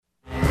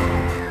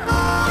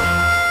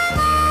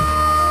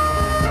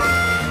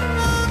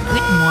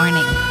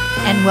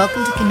and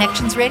welcome to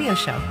Connections Radio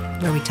Show,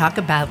 where we talk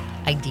about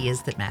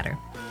ideas that matter.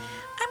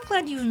 I'm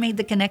glad you've made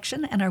the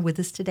connection and are with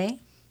us today.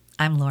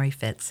 I'm Lori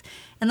Fitz,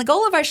 and the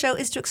goal of our show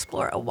is to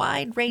explore a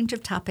wide range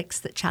of topics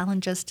that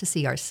challenge us to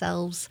see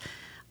ourselves,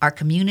 our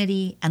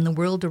community, and the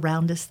world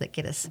around us that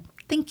get us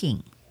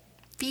thinking,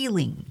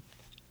 feeling,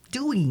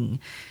 doing,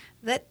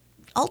 that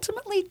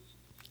ultimately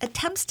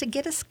attempts to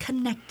get us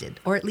connected,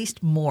 or at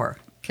least more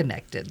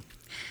connected.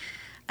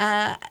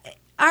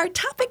 Our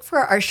topic for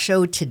our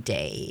show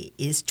today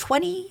is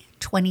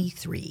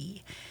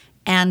 2023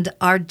 and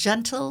our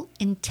gentle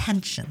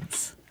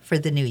intentions for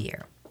the new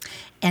year.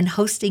 And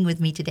hosting with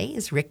me today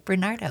is Rick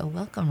Bernardo.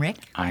 Welcome, Rick.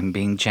 I'm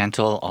being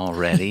gentle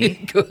already.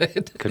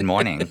 Good. Good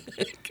morning.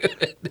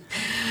 Good.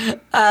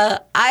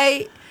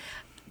 I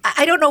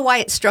don't know why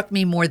it struck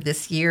me more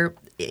this year.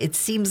 It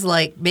seems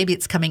like maybe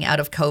it's coming out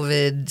of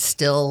COVID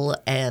still,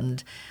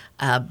 and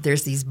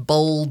there's these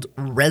bold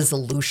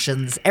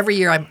resolutions. Every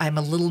year I'm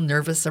a little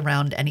nervous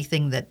around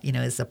anything that,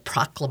 is a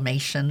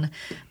proclamation,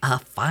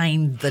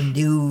 find the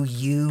new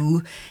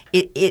you.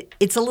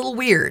 It's a little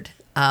weird.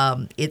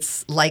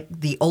 It's like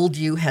the old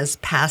you has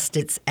passed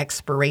its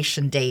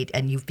expiration date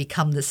and you've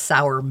become the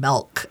sour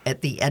milk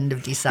at the end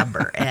of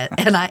December.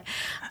 and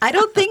I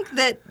don't think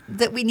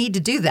that we need to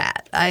do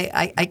that.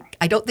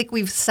 I don't think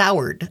we've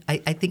soured.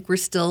 I think we're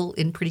still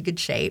in pretty good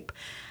shape.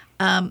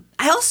 I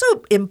also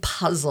am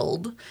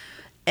puzzled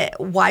at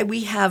why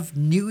we have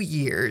New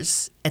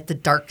Year's at the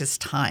darkest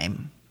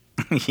time.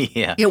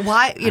 Yeah.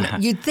 Why?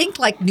 You'd think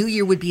like New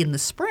Year would be in the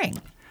spring.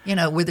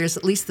 Where there's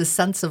at least the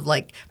sense of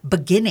like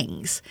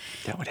beginnings.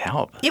 That would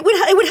help. It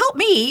would help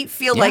me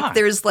feel like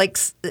there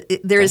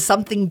is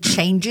something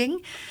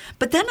changing.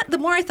 But then the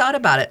more I thought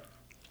about it,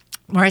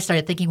 the more I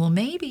started thinking, well,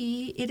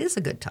 maybe it is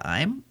a good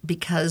time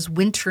because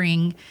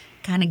wintering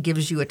kind of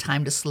gives you a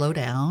time to slow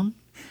down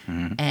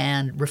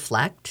and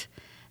reflect.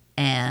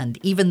 And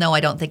even though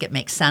I don't think it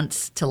makes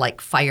sense to like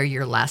fire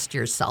your last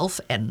year's self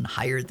and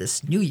hire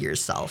this new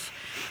year's self,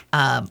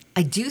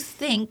 I do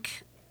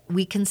think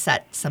we can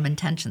set some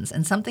intentions.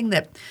 And something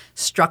that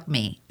struck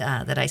me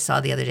that I saw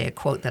the other day, a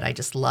quote that I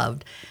just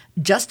loved,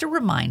 just a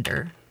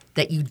reminder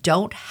that you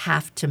don't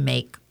have to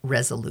make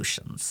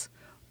resolutions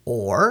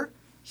or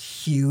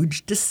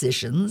huge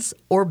decisions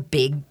or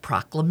big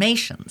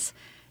proclamations.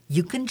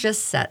 You can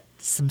just set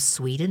some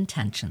sweet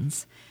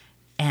intentions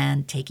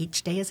and take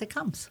each day as it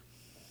comes.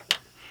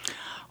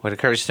 What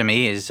occurs to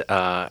me is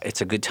it's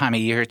a good time of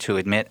year to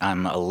admit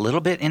I'm a little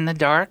bit in the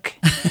dark,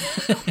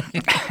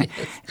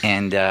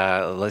 and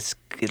let's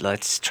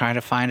try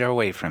to find our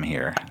way from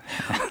here.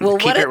 Well,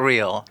 keep it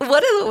real.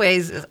 One of the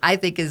ways I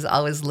think is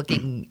always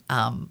looking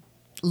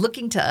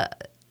to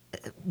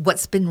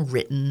what's been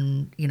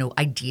written,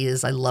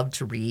 ideas I love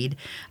to read.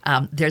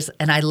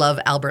 And I love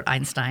Albert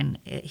Einstein.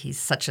 He's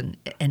such an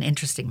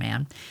interesting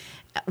man.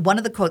 One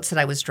of the quotes that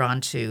I was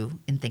drawn to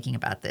in thinking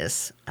about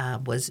this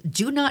was,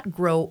 "Do not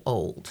grow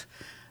old.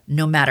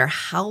 No matter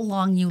how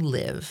long you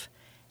live,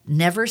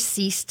 never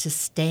cease to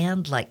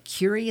stand like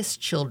curious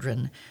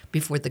children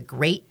before the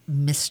great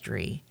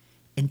mystery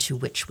into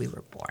which we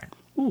were born."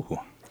 Ooh.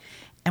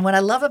 And what I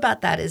love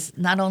about that is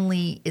not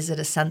only is it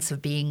a sense of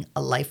being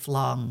a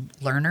lifelong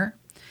learner,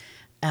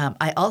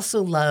 I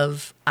also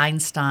love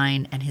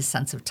Einstein and his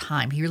sense of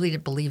time. He really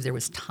didn't believe there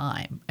was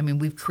time. I mean,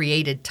 we've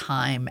created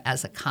time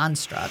as a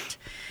construct.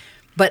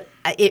 But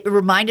it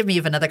reminded me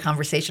of another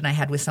conversation I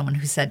had with someone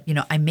who said,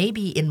 I may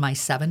be in my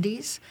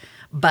 70s,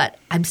 but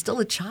I'm still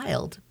a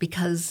child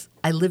because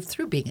I lived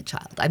through being a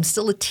child. I'm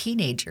still a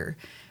teenager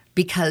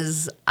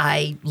because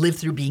I lived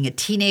through being a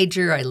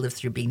teenager. I lived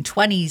through being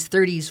 20s,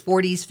 30s,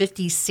 40s,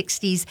 50s,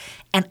 60s,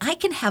 and I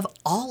can have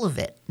all of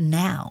it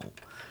now.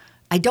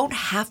 I don't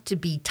have to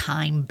be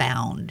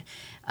time-bound.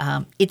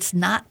 It's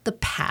not the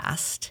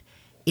past.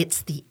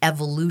 It's the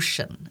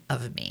evolution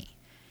of me.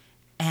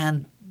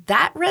 And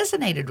that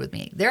resonated with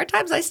me. There are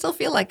times I still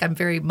feel like I'm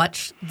very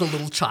much the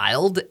little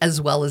child as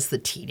well as the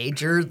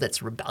teenager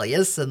that's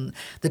rebellious and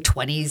the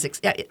 20s.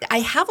 I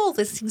have all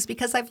these things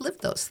because I've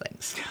lived those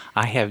things.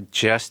 I have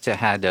just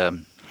had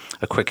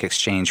a quick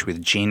exchange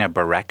with Gina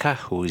Barreca,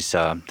 who's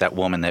that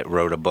woman that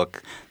wrote a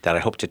book that I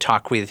hope to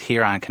talk with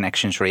here on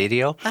Connections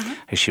Radio. Uh-huh.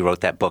 She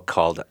wrote that book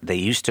called "They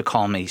Used to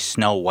Call Me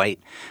Snow White,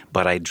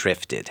 But I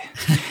Drifted."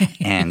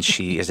 And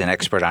she is an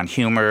expert on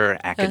humor,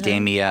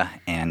 academia,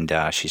 and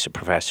she's a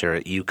professor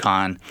at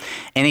UConn.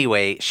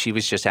 Anyway, she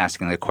was just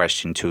asking the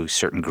question to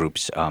certain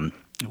groups,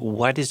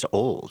 what is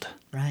old?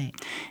 Right.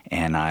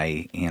 And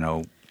I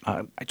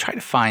try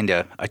to find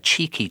a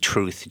cheeky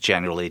truth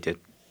generally to.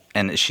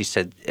 And she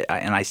said,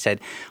 and I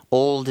said,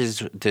 old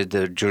is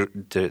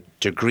the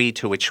degree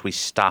to which we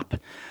stop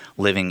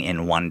living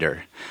in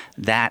wonder.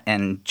 That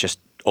and just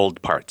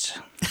old parts.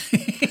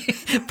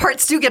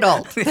 Parts do get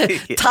old.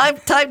 Yeah.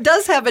 Time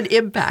does have an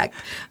impact.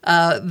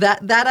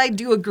 That I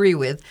do agree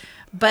with.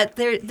 But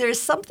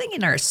there's something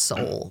in our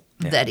soul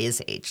that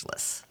is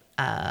ageless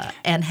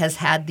and has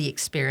had the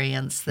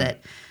experience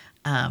that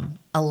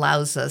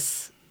allows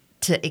us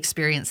to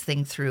experience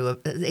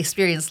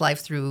life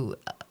through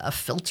a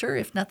filter,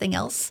 if nothing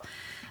else.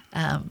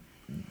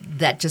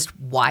 that just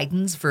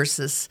widens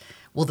versus,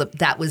 well,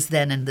 that was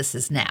then and this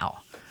is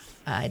now.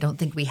 I don't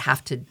think we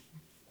have to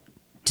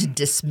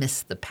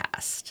dismiss the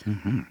past.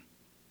 Mm-hmm.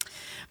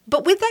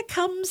 But with that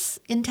comes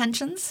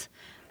intentions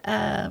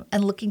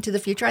and looking to the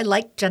future. I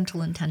like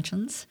gentle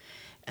intentions.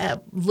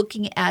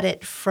 Looking at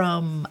it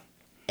from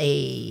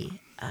I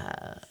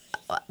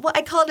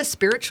call it a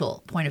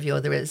spiritual point of view.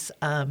 There is,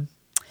 I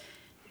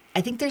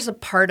think there's a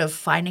part of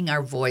finding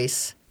our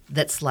voice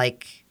that's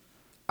like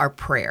our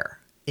prayer.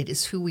 It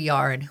is who we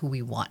are and who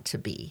we want to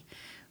be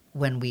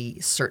when we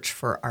search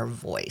for our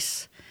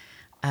voice.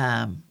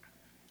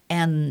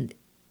 And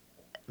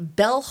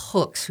Bell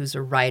Hooks, who's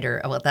a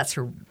writer, well, that's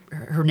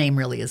her name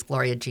really is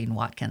Gloria Jean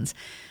Watkins,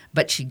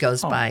 but she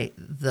goes by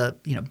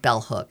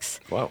Bell Hooks.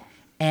 Whoa.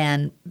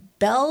 And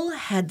Bell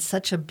had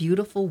such a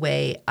beautiful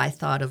way, I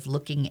thought, of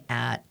looking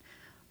at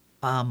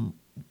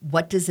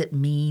what does it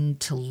mean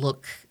to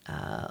look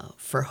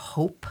for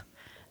hope.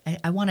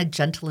 I want a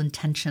gentle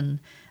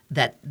intention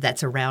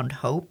that's around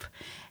hope.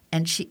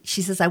 And she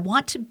says, I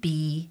want to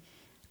be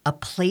a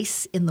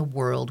place in the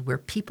world where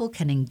people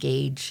can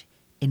engage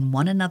in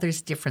one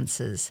another's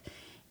differences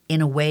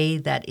in a way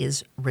that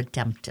is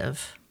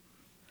redemptive,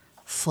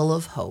 full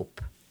of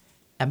hope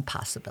and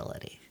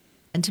possibility.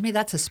 And to me,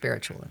 that's a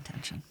spiritual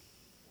intention.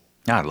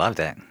 Oh, I love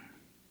that.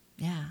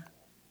 Yeah.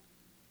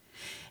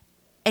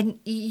 And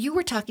you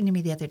were talking to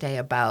me the other day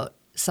about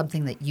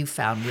something that you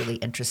found really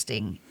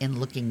interesting in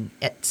looking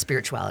at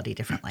spirituality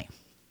differently.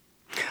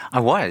 I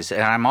was,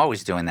 and I'm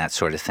always doing that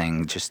sort of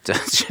thing. Just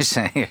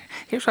saying,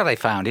 here's what I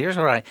found.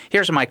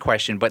 Here's my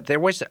question. But there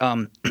was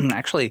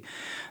actually,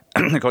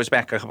 it goes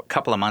back a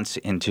couple of months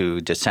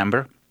into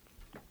December.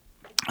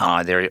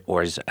 There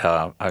was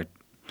a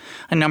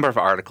number of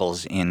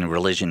articles in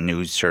Religion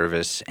News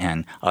Service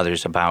and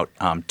others about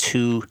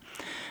two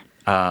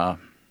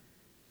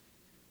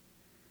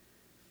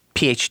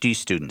PhD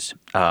students.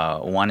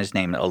 One is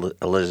named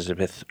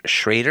Elizabeth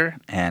Schrader,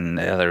 and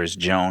the other is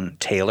Joan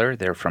Taylor.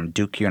 They're from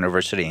Duke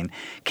University and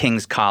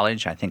King's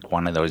College. I think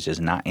one of those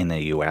is not in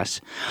the U.S.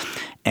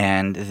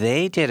 And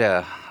they did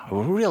a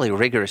really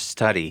rigorous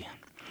study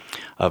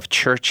of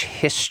church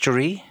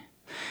history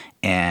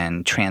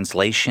and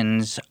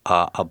translations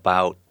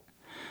about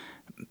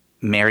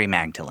Mary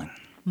Magdalene.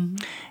 Mm-hmm.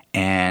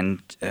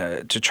 And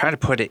to try to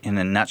put it in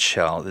a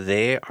nutshell,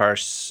 they are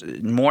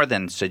more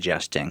than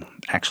suggesting,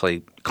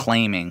 actually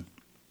claiming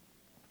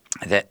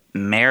that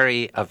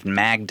Mary of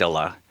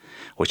Magdala,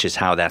 which is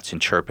how that's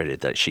interpreted,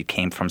 that she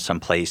came from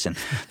someplace, and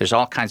there's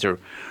all kinds of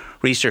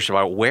research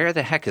about where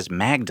the heck is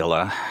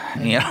Magdala,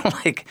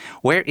 like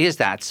where is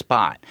that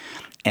spot?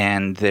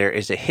 And there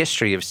is a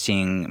history of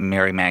seeing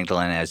Mary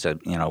Magdalene as a,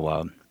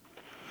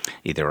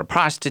 either a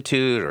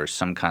prostitute or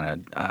some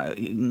kind of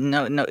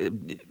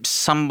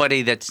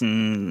somebody that's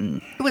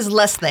it was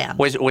less than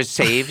was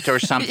saved or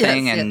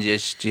something, yes, and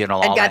yes. just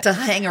all and got that. to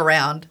hang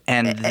around.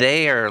 And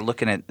they are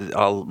looking at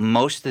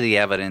most of the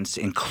evidence,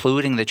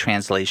 including the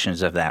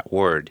translations of that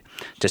word,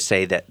 to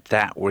say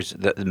that was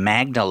the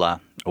Magdala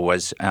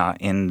was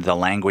in the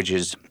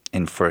languages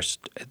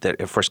that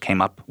it first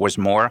came up was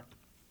more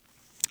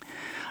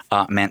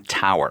meant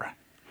tower.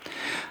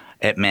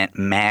 It meant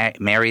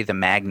Mary the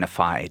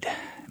magnified.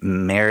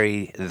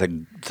 Mary,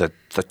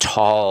 the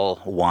tall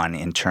one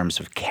in terms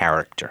of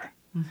character,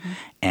 mm-hmm.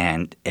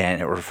 and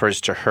it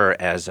refers to her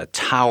as a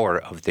tower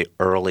of the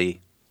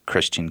early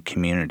Christian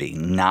community,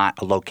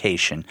 not a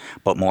location,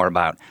 but more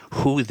about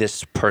who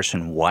this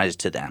person was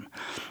to them.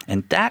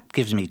 And that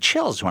gives me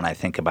chills when I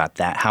think about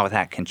that, how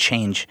that can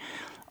change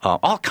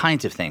all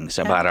kinds of things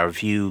about our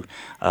view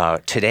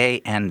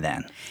today and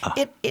then.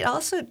 It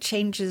also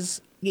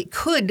changes, it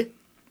could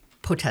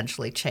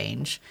potentially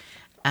change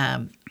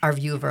our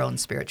view of our own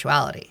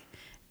spirituality.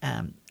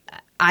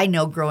 I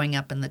know growing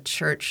up in the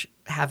church,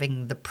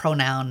 having the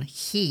pronoun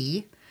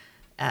he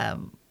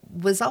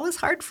was always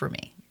hard for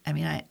me. I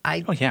mean,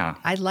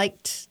 I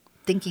liked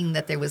thinking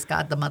that there was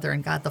God the Mother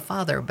and God the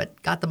Father,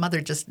 but God the Mother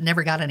just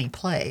never got any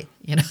play.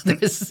 There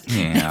was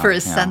never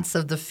a sense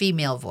of the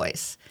female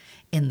voice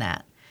in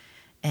that.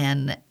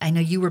 And I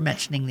know you were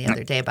mentioning the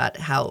other day about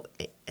how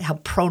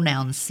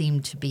pronouns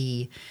seem to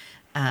be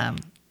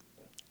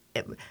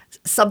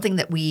something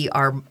that we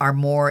are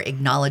more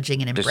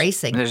acknowledging and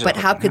embracing. But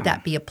how could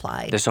that be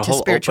applied to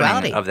spirituality? There's a whole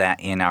opening of that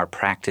in our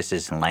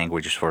practices and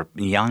languages for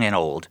young and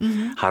old.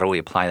 Mm-hmm. How do we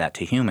apply that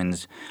to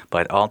humans?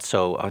 But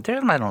also,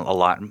 there's a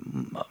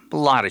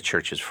lot of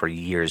churches for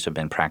years have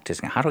been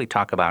practicing. How do we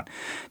talk about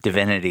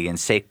divinity and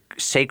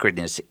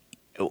sacredness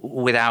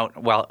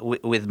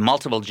with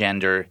multiple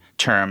gender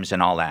terms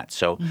and all that?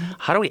 So mm-hmm.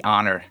 how do we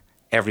honor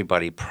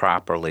everybody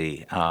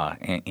properly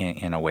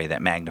in a way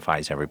that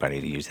magnifies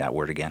everybody, to use that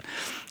word again?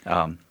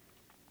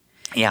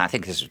 I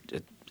think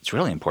it's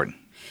really important.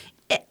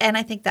 And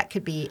I think that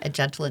could be a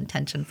gentle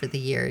intention for the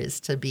year,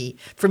 is to be,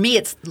 for me,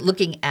 it's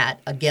looking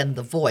at, again,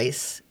 the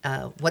voice.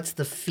 What's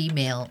the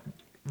female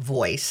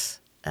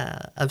voice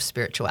of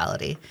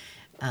spirituality?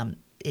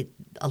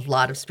 A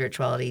lot of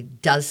spirituality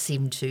does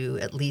seem to,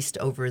 at least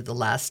over the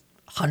last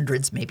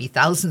hundreds, maybe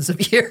thousands of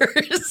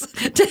years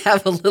to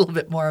have a little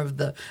bit more of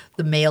the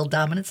male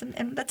dominance,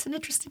 and that's an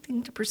interesting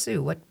thing to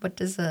pursue. What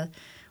does a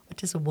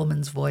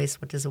woman's voice?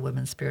 What does a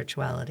woman's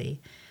spirituality?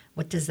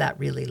 What does that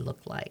really look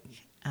like?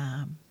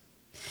 And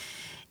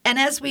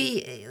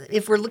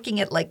if we're looking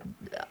at like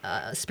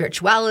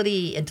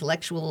spirituality,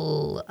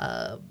 intellectual,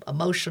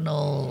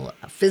 emotional,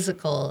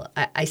 physical,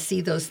 I see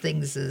those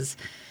things as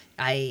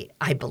I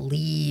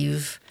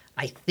believe,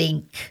 I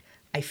think,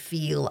 I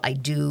feel, I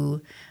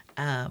do.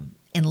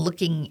 In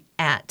looking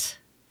at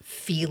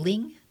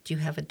feeling, do you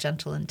have a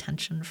gentle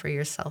intention for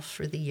yourself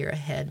for the year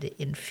ahead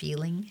in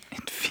feeling? In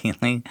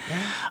feeling?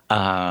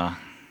 Yeah.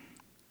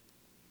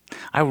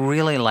 I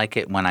really like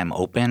it when I'm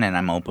open, and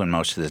I'm open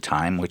most of the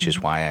time, which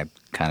is why I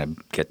kind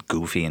of get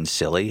goofy and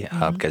silly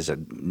because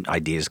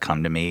ideas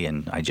come to me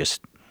and I just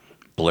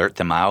blurt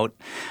them out.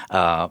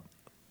 But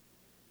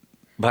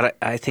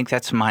I think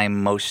that's my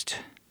most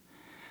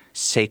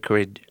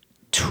sacred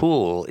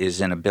tool, is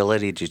an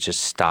ability to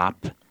just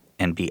stop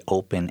and be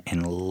open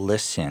and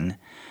listen.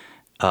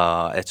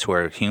 It's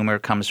where humor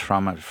comes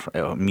from,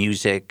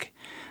 music,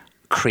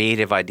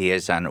 creative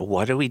ideas on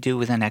what do we do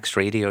with the next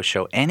radio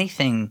show.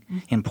 Anything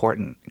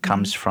important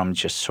comes from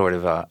just sort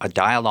of a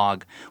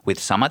dialogue with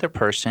some other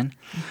person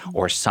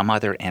or some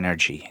other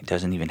energy. It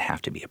doesn't even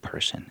have to be a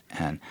person.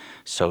 And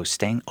so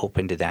staying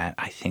open to that,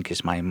 I think,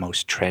 is my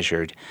most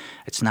treasured.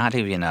 It's not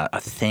even a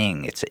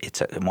thing. It's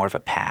more of a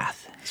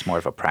path. It's more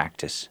of a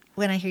practice.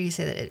 When I hear you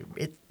say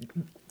that,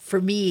 for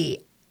me,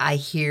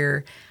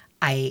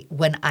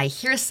 when I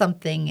hear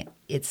something,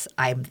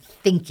 I'm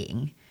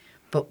thinking,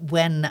 but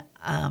when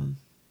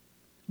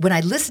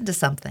I listen to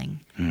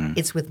something,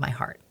 it's with my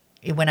heart.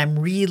 When I'm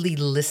really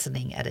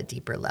listening at a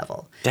deeper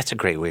level. That's a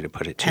great way to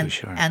put it too,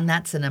 sure. And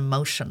that's an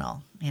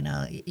emotional,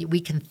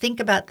 we can think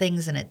about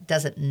things and it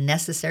doesn't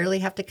necessarily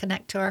have to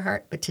connect to our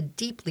heart, but to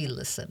deeply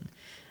listen,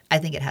 I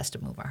think it has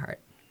to move our heart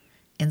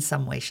in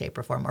some way, shape,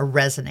 or form, or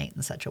resonate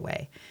in such a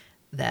way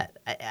that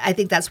I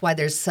think that's why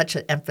there's such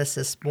an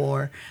emphasis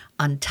more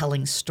on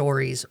telling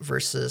stories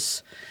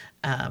versus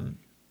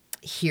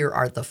here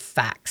are the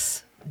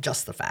facts,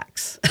 just the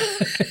facts.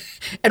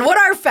 And what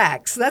are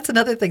facts? That's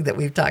another thing that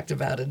we've talked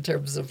about in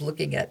terms of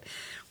looking at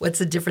what's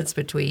the difference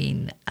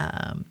between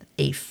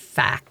a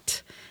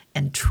fact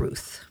and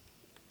truth.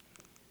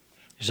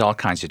 There's all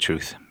kinds of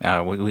truth.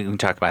 We can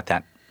talk about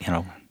that,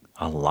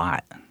 a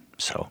lot.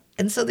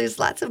 And so there's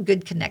lots of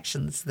good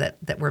connections that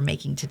we're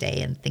making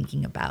today and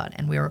thinking about.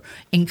 And we're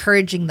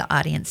encouraging the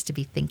audience to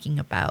be thinking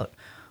about,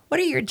 what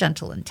are your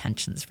gentle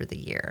intentions for the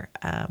year?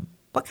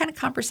 What kind of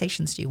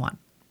conversations do you want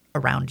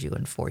around you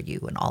and for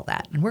you and all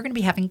that? And we're going to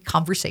be having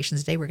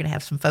conversations today. We're going to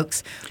have some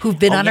folks who've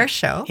been on our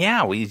show.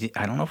 Yeah,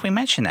 I don't know if we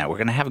mentioned that. We're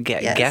going to have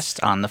guests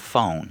on the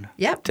phone.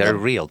 Yep. They're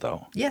real,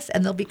 though. Yes,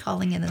 and they'll be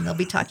calling in and they'll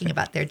be talking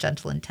about their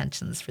gentle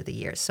intentions for the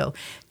year. So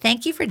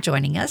thank you for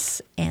joining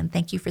us, and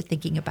thank you for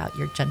thinking about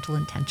your gentle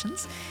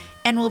intentions.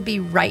 And we'll be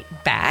right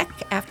back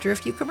after a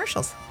few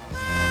commercials.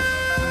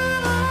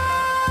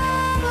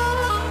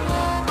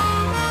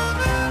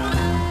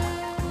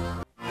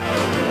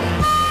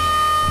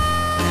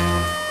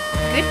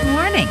 Good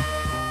morning.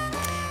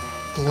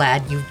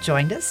 Glad you've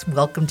joined us.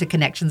 Welcome to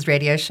Connections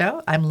Radio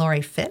Show. I'm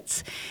Lori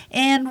Fitz,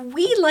 and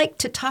we like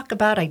to talk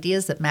about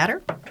ideas that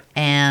matter.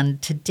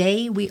 And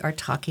today we are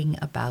talking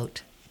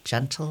about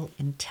gentle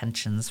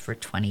intentions for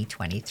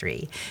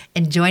 2023.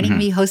 And joining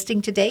me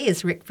hosting today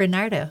is Rick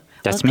Bernardo.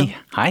 That's Welcome. me.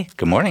 Hi,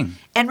 good morning.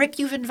 And Rick,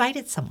 you've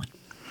invited someone.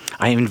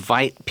 I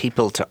invite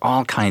people to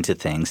all kinds of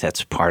things.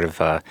 That's part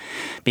of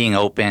being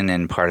open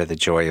and part of the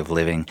joy of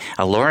living.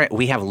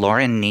 We have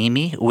Lauren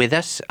Niemi with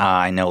us.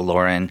 I know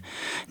Lauren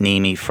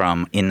Niemi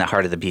from In the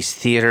Heart of the Beast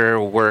Theater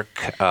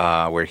work,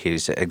 where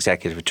he's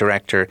executive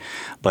director,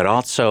 but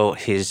also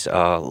his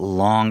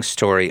long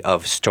story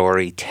of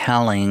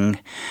storytelling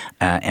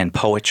and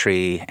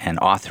poetry and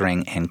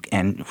authoring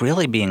and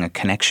really being a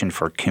connection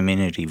for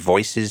community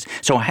voices.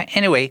 So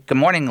anyway, good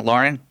morning,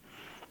 Lauren.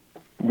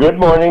 Good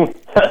morning.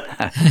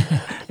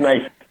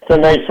 Nice. It's a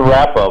nice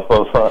wrap-up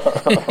of...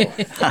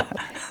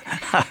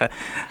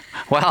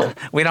 Well,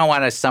 we don't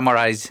want to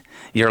summarize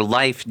your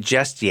life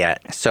just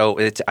yet, so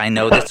I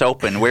know that's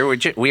open.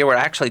 We were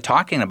actually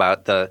talking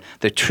about the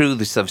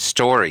truths of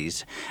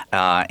stories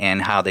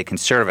and how they can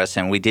serve us,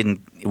 and we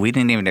didn't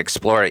even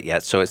explore it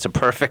yet. So it's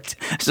perfect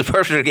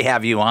to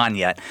have you on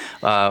yet.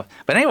 But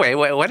anyway,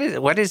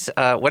 what is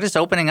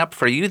opening up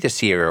for you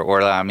this year?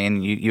 Or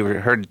you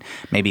heard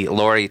maybe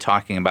Lori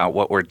talking about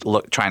what we're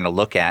trying to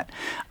look at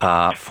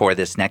for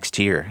this next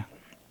year.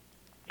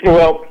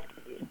 Well,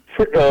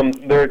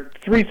 there are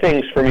three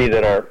things for me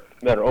that are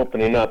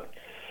opening up.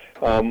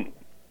 On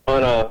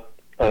a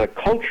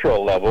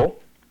cultural level,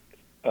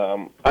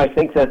 I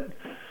think that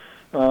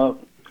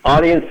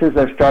audiences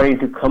are starting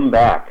to come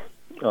back.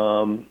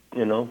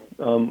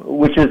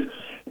 Which is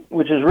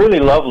really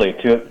lovely.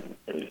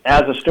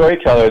 As a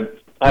storyteller,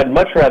 I'd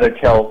much rather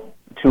tell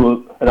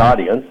to an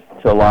audience,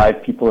 to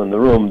live people in the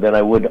room, than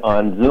I would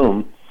on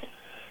Zoom.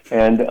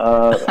 And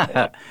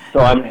so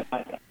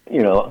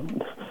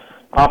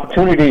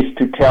opportunities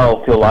to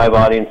tell to live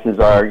audiences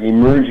are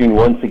emerging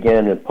once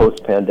again in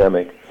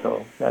post-pandemic.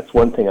 So that's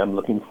one thing I'm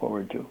looking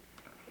forward to.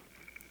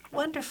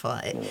 Wonderful.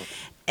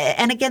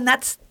 And again,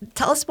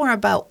 tell us more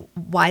about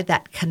why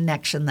that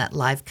connection, that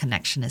live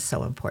connection, is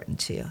so important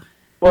to you.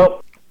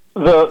 Well,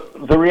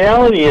 the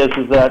reality is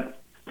that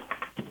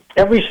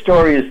every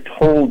story is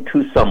told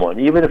to someone,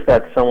 even if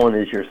that someone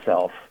is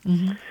yourself.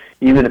 Mm-hmm.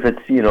 Even if it's,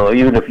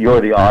 even if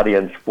you're the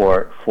audience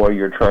for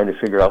you're trying to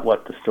figure out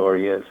what the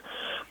story is.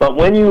 But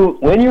when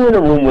you're in a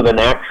room with an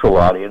actual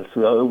audience,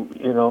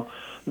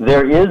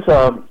 there is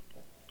I'm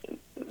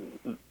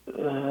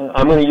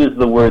going to use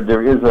the word,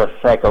 there is a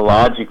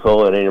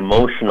psychological and an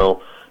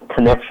emotional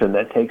connection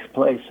that takes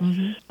place.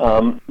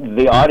 Mm-hmm.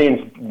 The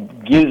audience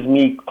gives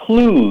me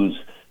clues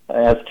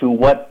as to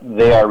what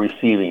they are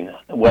receiving,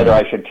 whether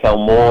I should tell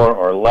more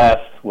or less,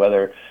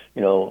 whether,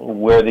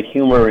 where the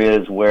humor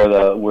is, where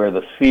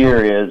the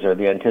fear is, or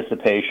the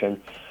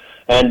anticipation.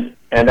 And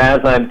as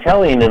I'm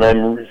telling and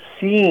I'm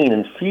seeing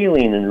and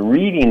feeling and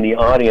reading the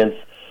audience,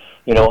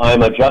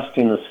 I'm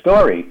adjusting the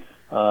story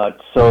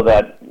so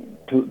that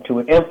to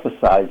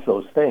emphasize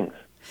those things.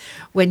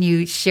 When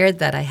you shared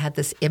that, I had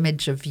this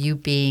image of you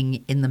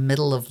being in the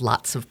middle of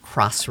lots of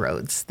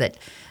crossroads, that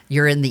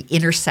you're in the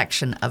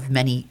intersection of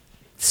many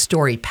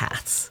story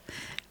paths.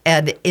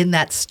 And in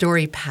that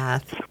story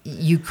path,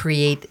 you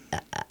create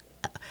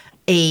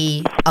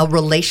a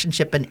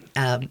relationship and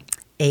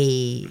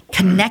a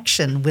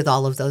connection with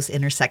all of those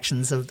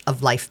intersections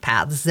of life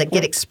paths that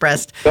get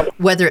expressed,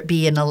 whether it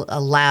be in a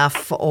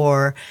laugh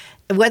or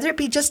whether it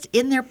be just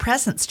in their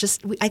presence.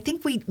 I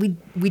think we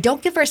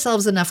don't give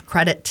ourselves enough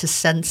credit to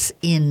sense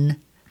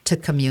in to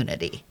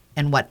community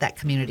and what that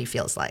community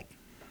feels like.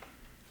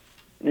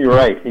 You're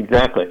right,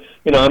 exactly.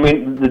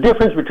 The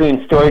difference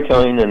between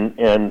storytelling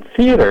and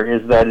theater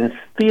is that in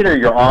theater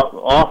you're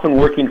often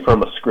working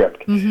from a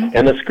script. Mm-hmm.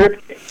 And the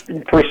script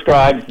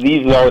prescribes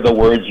these are the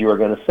words you are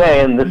going to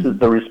say, and this mm-hmm. is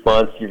the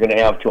response you're going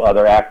to have to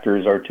other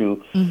actors or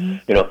to, mm-hmm.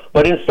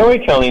 But in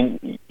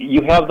storytelling,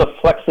 you have the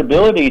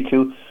flexibility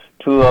to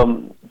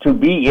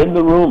be in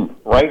the room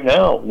right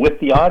now with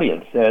the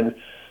audience. And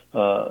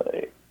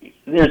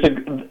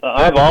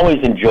I've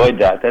always enjoyed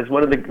that. That's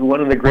one of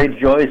the great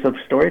joys of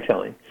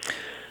storytelling.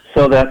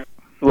 So that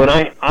when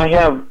I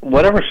have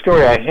whatever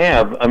story I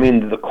have,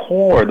 the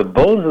core, the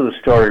bones of the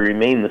story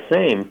remain the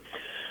same,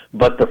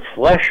 but the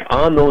flesh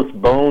on those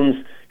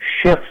bones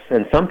shifts,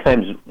 and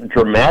sometimes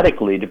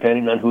dramatically,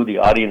 depending on who the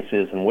audience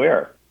is and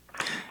where.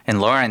 And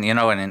Lauren,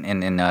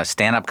 in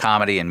stand-up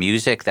comedy and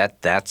music,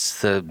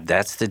 that's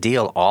the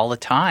deal all the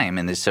time.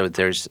 And this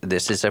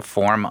is a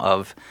form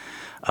of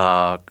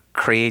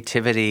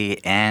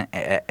creativity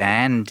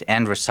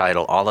and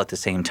recital all at the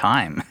same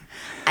time.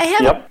 I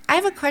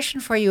have a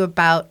question for you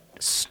about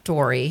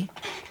story.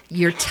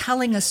 You're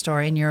telling a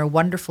story, and you're a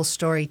wonderful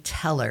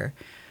storyteller.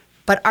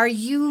 But are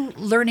you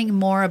learning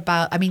more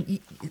about?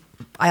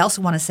 I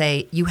also want to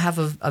say you have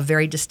a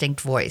very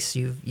distinct voice.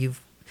 You've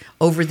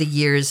over the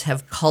years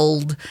have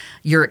culled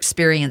your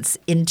experience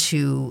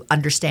into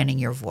understanding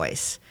your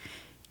voice.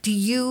 Do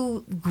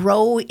you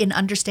grow in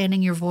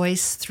understanding your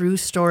voice through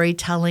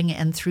storytelling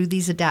and through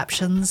these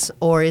adaptions,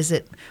 or is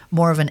it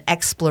more of an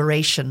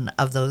exploration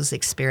of those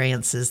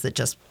experiences that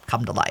just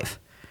come to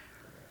life?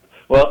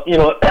 Well,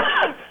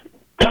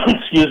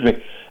 excuse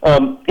me.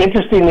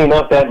 Interestingly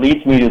enough, that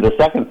leads me to the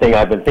second thing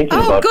I've been thinking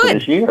about for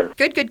this year.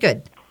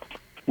 Good.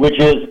 Which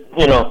is,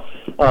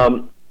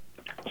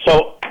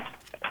 so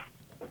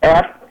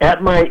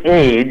at my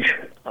age,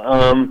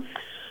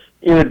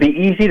 it would be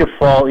easy to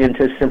fall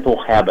into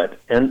simple habit,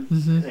 and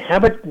mm-hmm.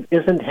 habit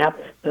isn't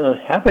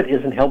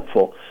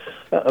helpful,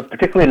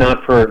 particularly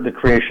not for the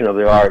creation of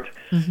the art.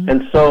 Mm-hmm.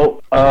 And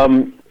so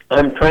I'm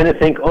trying to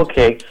think,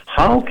 okay,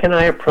 how can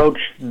I approach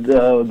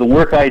the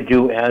work I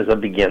do as a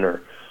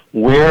beginner?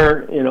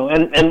 Where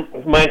and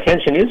my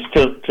intention is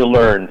to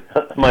learn.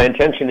 My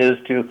intention is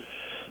to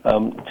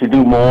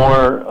do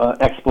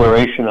more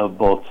exploration of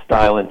both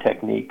style and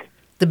technique.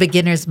 The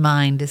beginner's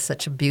mind is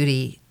such a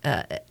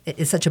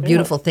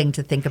beautiful thing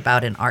to think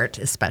about in art,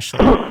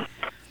 especially.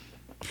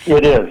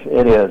 It is,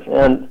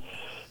 and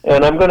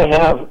I'm going to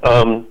have,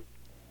 I'm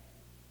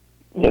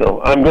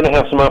going to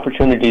have some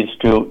opportunities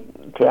to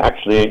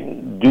actually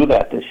do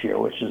that this year,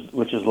 which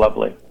is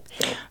lovely.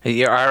 So.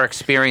 Our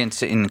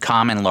experience in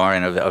common,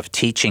 Lauren, of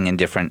teaching in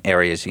different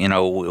areas, we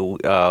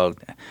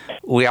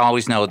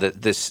always know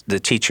that the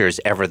teacher is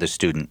ever the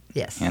student.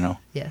 Yes.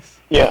 Yes.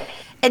 Yeah.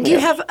 And do you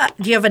have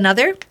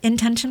another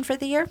intention for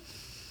the year?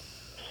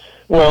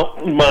 Well,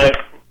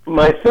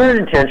 my third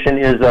intention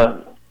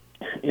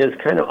is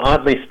kind of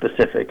oddly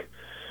specific,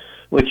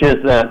 which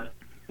is that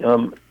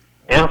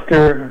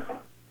after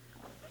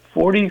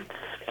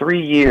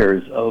 43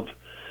 years of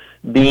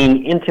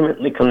being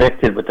intimately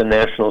connected with the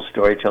National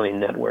Storytelling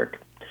Network,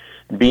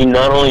 being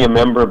not only a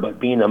member but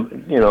being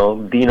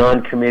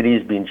on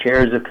committees, being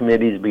chairs of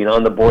committees, being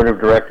on the board of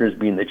directors,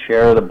 being the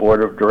chair of the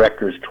board of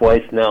directors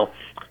twice now,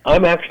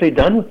 I'm actually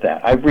done with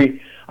that. I've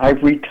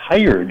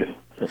retired.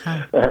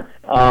 But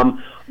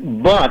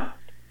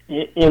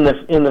in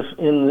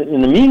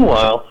the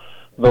meanwhile,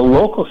 the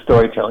local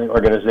storytelling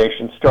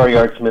organization, Story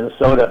Arts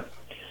Minnesota,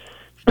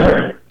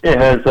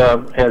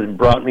 has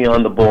brought me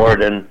on the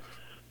board, and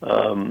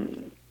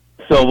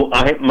so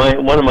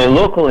one of my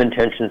local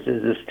intentions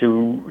is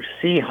to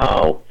see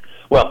how.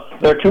 Well,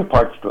 there are two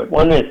parts to it.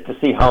 One is to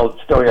see how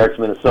Story Arts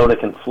Minnesota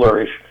can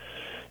flourish,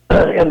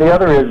 and the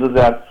other is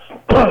that,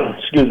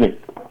 excuse me,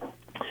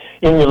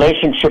 in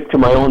relationship to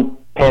my own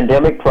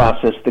pandemic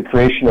process, the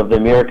creation of the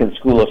American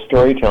School of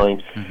Storytelling.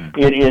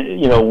 It is,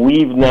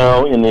 we've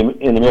now in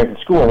the American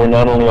School, we're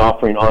not only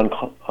offering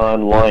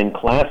online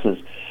classes,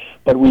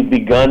 but we've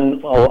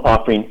begun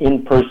offering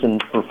in-person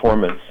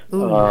performance.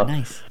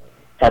 Nice.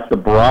 At the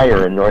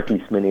Briar in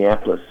Northeast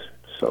Minneapolis.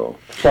 So,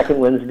 second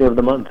Wednesday of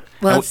the month.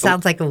 Well, it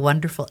sounds like a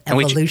wonderful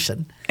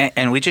evolution.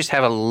 And we just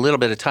have a little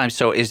bit of time.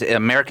 So is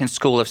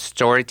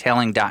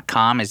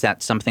AmericanSchoolOfStorytelling.com, is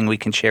that something we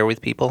can share with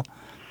people?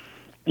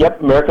 Yep,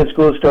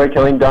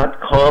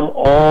 AmericanSchoolOfStorytelling.com,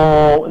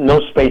 all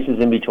no spaces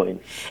in between.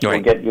 Right.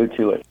 We'll get you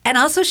to it. And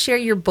also share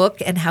your book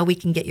and how we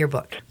can get your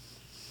book.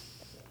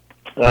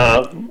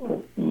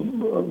 2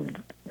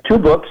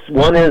 books.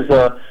 One is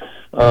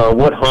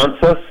What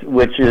Haunts Us,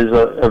 which is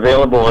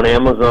available on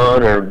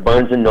Amazon or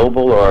Barnes &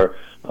 Noble, or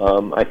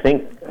I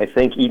think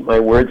Eat My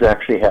Words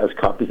actually has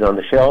copies on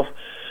the shelf.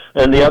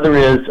 And the other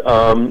is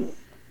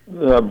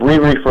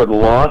Breviary for the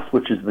Lost,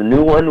 which is the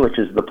new one, which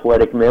is the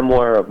poetic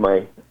memoir of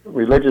my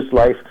religious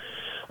life.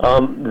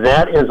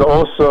 That is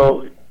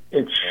also,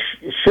 it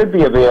should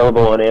be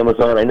available on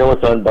Amazon. I know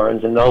it's on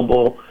Barnes &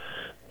 Noble.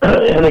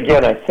 And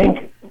again, I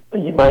think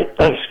Eat My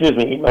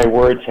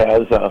Words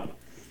has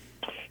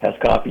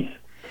copies.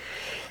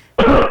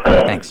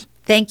 Thanks.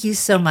 Thank you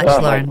so much,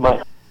 Lauren.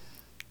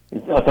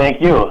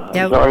 Thank you. Yep.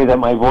 I'm sorry that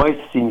my voice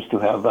seems to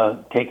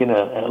have taken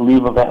a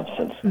leave of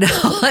absence. No,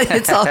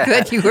 it's all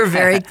good. You were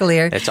very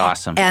clear. It's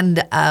awesome. And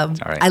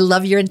right. I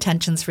love your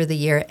intentions for the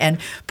year. And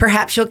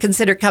perhaps you'll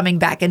consider coming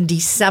back in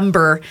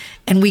December,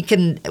 and we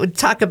can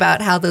talk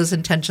about how those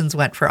intentions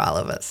went for all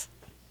of us.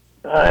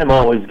 I'm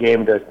always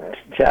game to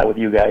chat with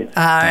you guys.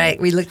 All right.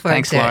 We look forward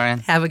Thanks, to Lauren.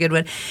 it. Have a good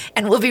one.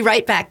 And we'll be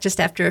right back just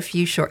after a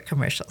few short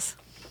commercials.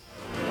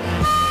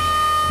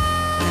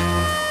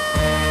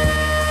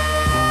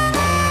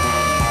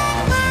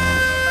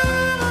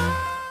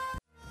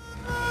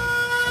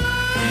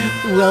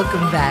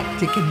 Welcome back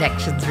to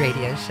Connections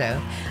Radio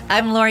Show.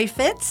 I'm Lori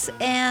Fitz,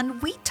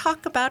 and we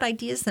talk about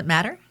ideas that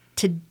matter.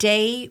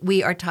 Today,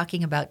 we are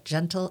talking about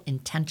gentle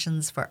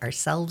intentions for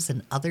ourselves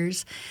and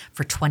others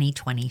for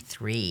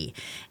 2023.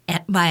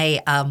 And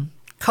my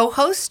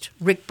co-host,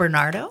 Rick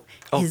Bernardo,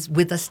 is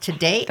with us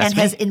today and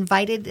has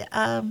invited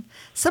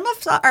some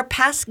of our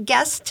past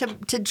guests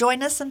to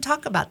join us and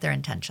talk about their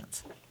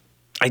intentions.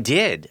 I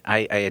did. I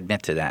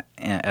admit to that.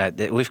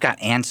 We've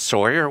got Ann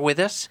Sawyer with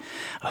us,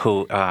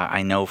 who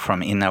I know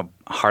from In the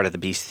Heart of the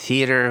Beast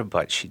Theater,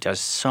 but she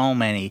does so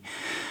many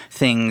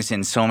things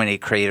in so many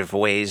creative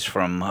ways,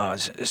 from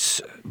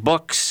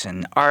books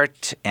and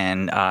art.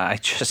 And I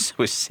just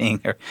was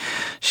seeing her,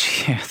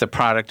 the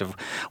product of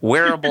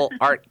wearable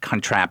art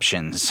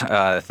contraptions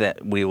that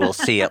we will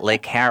see at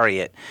Lake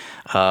Harriet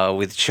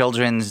with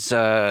children's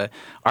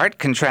art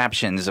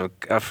contraptions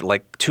of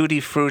like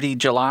Tutti Frutti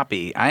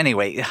Jalopy.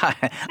 Anyway,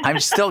 I'm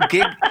still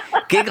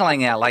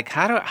giggling at, like,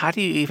 how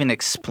do you even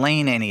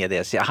explain any of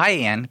this? Yeah, hi,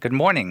 Ann. Good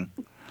morning.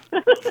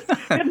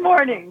 Good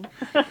morning.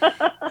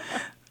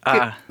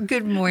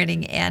 Good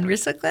morning, Ann. We're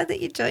so glad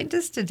that you joined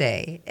us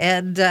today.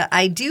 And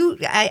I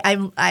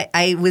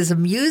was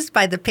amused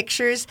by the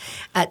pictures.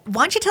 Why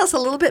don't you tell us a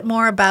little bit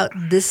more about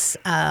this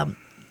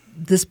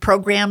this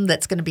program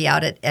that's going to be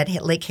out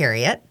at Lake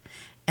Harriet,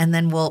 and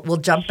then we'll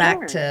jump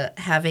back to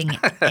having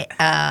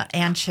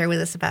Ann share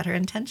with us about her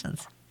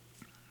intentions.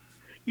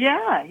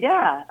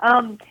 Yeah.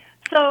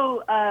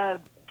 So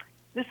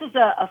this is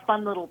a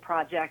fun little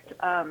project.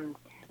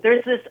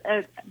 There's this,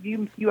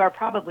 you are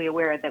probably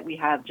aware that we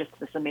have just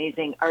this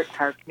amazing art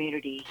car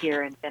community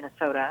here in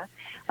Minnesota,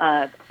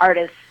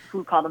 artists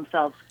who call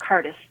themselves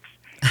cartists,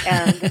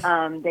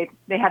 and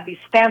they have these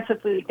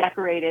fancifully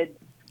decorated,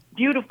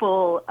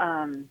 beautiful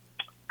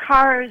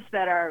cars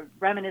that are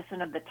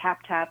reminiscent of the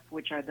Tap-Tap,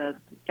 which are the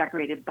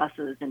decorated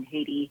buses in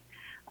Haiti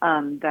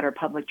that are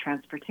public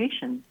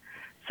transportation.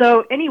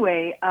 So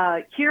anyway,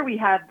 here we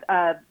have,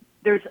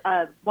 there's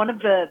one of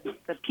the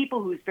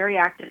people who's very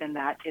active in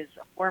that is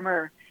a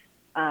former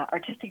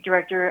artistic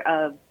director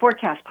of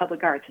Forecast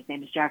Public Arts. His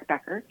name is Jack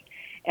Becker.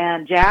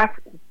 And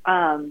Jack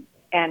and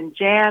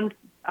Jan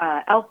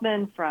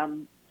Elfman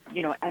from,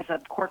 as a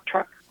Cork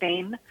Truck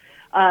fame,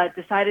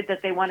 decided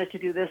that they wanted to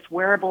do this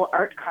wearable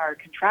art car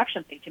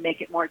contraption thing to make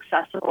it more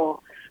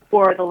accessible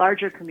for the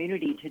larger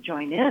community to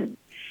join in.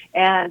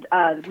 And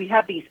we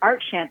have these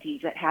art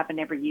shanties that happen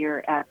every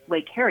year at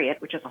Lake Harriet,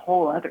 which is a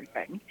whole other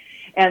thing.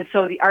 And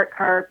so the art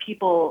car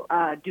people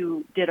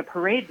did a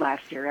parade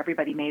last year.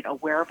 Everybody made a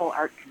wearable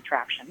art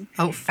contraption.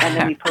 Oh, and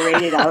then we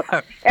paraded out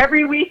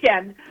every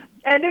weekend.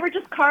 And they were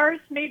just cars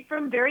made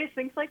from various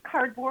things like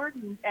cardboard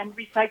and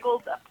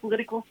recycled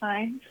political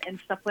signs and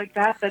stuff like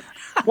that. But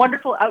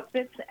wonderful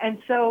outfits.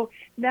 And so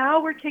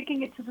now we're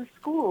taking it to the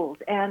schools.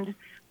 And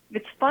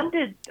It's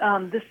funded.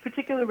 This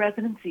particular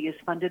residency is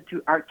funded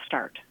through Art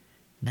Start,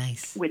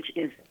 Nice. which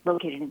is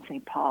located in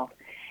St. Paul.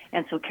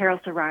 And so Carol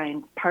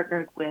Sarine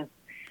partnered with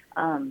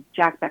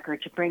Jack Becker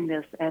to bring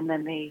this, and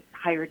then they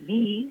hired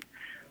me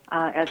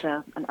as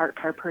an art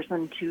card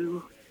person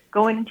to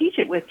go in and teach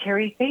it with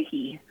Terry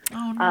Fahey.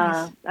 Oh,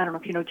 nice. I don't know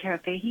if you know Terry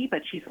Fahey,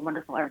 but she's a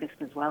wonderful artist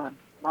as well and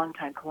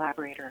longtime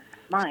collaborator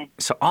of mine.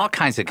 So all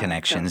kinds of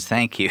connections.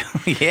 Thank you.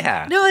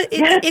 Yeah. No,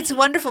 it's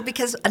wonderful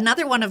because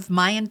another one of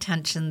my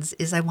intentions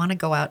is I want to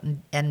go out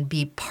and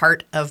be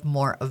part of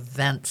more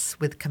events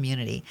with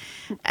community.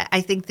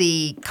 I think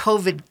the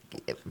COVID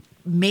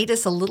made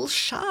us a little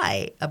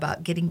shy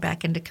about getting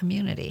back into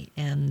community.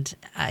 And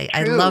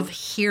I love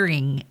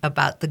hearing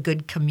about the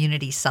good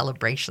community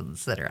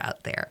celebrations that are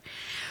out there.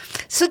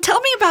 So tell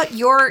me about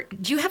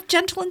do you have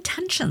gentle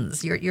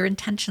intentions, your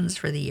intentions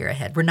for the year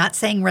ahead? We're not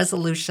saying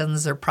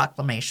resolutions or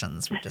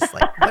proclamations. We're just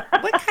like,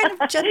 what kind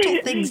of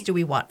gentle things do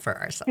we want for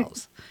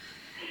ourselves?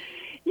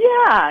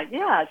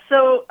 Yeah.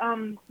 So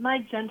my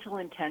gentle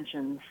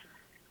intentions,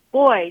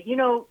 boy,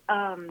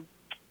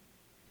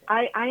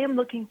 I am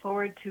looking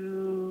forward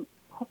to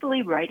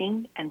hopefully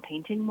writing and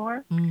painting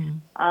more. As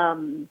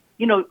an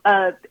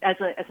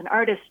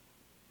artist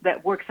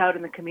that works out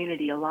in the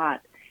community a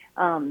lot,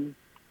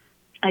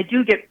 I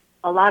do get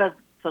a lot of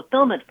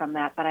fulfillment from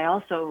that, but I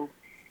also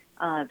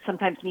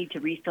sometimes need to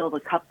refill the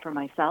cup for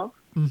myself.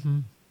 Mm-hmm.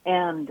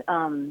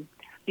 And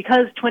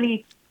because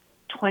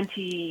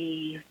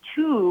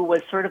 2022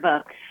 was sort of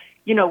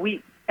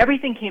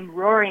everything came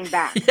roaring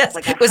back. Yes,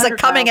 like it was a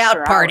coming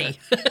out party.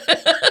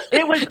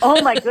 It was,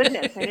 oh my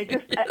goodness.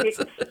 And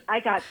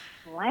I got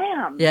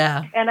slammed.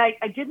 Yeah. And I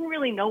didn't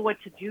really know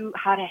what to do,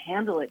 how to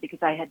handle it,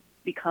 because I had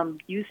become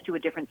used to a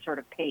different sort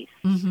of pace.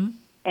 Mm-hmm.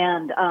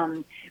 And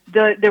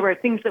there were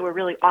things that were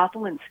really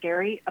awful and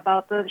scary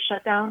about the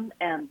shutdown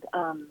and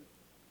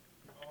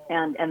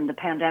the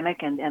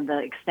pandemic and the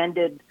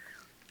extended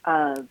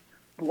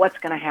what's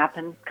going to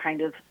happen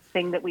kind of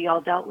thing that we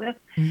all dealt with.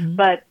 Mm-hmm.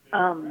 But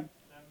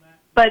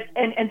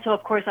so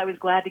of course I was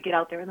glad to get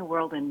out there in the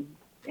world and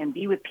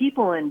be with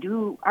people and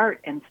do art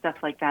and stuff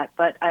like that.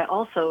 But I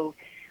also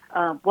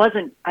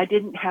I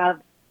didn't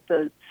have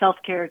the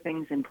self-care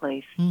things in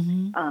place.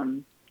 Mm-hmm.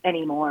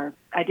 Anymore.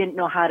 I didn't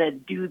know how to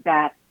do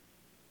that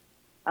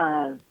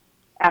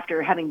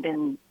after having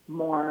been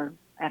more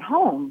at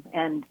home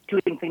and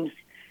doing things.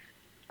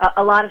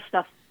 A lot of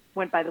stuff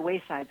went by the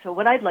wayside. So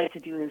what I'd like to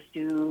do is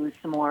do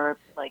some more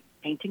like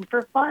painting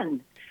for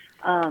fun.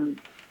 I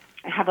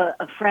have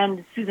a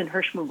friend, Susan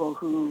Hirschmugel,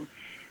 who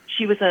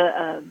she was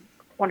a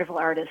wonderful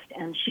artist,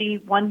 and she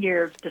one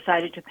year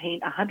decided to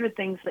paint 100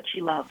 things that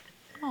she loved.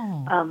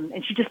 Oh.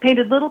 And she just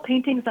painted little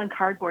paintings on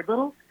cardboard,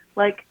 little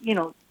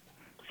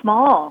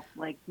small,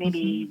 like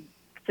maybe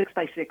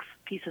 6x6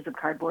 pieces of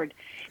cardboard,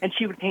 and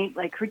she would paint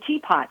like her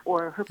teapot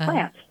or her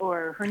plants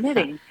or her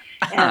knitting,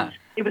 and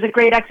it was a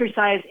great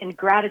exercise in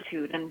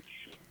gratitude and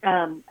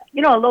a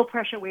low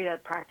pressure way to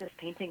practice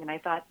painting. And I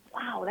thought,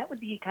 wow, that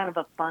would be kind of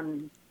a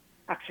fun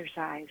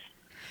exercise.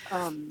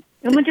 And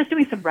then just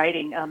doing some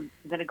writing. I'm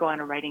going to go on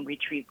a writing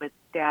retreat with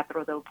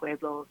Teatro del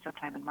Pueblo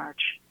sometime in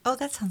March. Oh,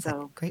 that sounds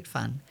like great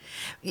fun.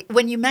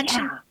 When you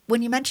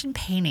mentioned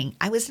painting,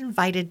 I was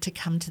invited to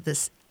come to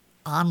this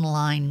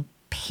online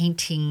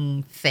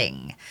painting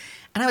thing.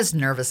 And I was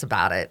nervous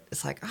about it.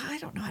 It's like, I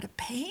don't know how to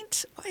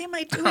paint. Why am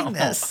I doing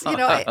this?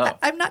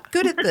 I'm not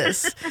good at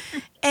this.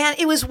 And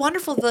it was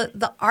wonderful.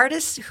 The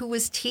artist who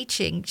was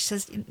teaching, she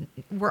says,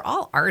 we're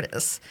all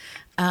artists.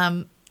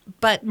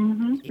 But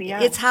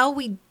it's how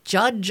we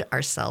judge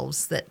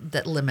ourselves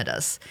that limit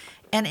us.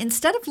 And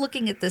instead of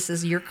looking at this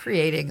as you're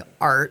creating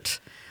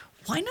art,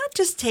 why not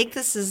just take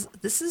this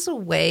is a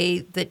way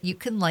that you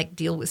can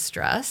deal with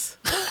stress.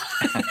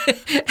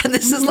 And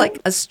this is like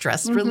a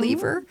stress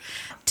reliever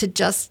to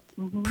just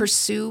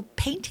pursue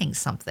painting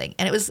something.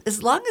 And it was,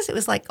 as long as it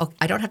was like,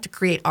 I don't have to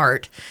create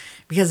art,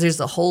 because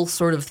there's a whole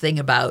sort of thing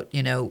about,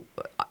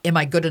 am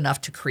I good enough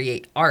to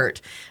create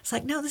art? It's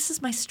like, no, this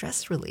is my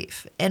stress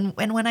relief. And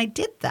when I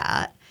did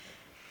that,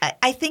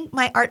 I think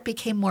my art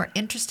became more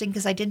interesting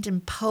because I didn't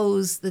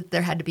impose that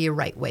there had to be a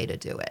right way to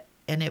do it.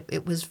 And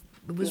it was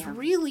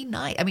really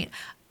nice. I mean,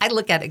 I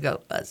look at it and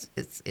go,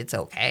 it's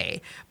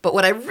okay. But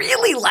what I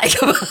really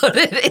like about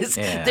it is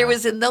there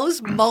was, in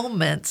those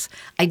moments,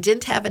 I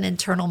didn't have an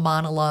internal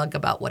monologue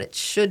about what it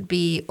should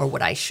be or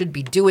what I should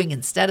be doing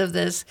instead of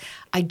this.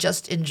 I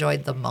just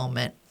enjoyed the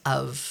moment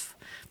of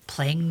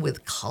playing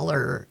with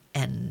color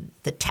and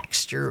the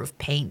texture of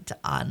paint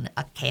on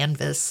a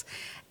canvas.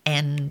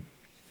 And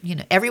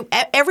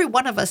every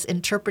one of us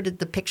interpreted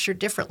the picture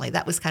differently.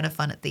 That was kind of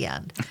fun at the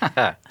end.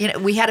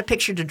 We had a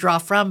picture to draw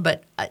from,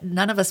 but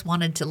none of us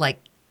wanted to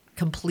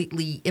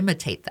completely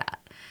imitate that.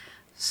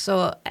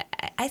 So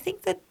I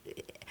think that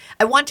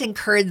I want to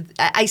encourage,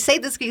 I say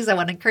this because I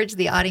want to encourage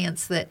the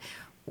audience that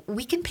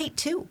we can paint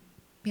too,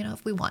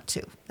 if we want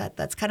to.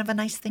 That's kind of a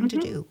nice thing to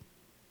do.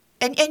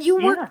 And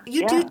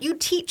you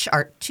teach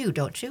art too,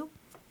 don't you?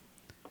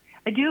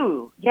 I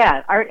do.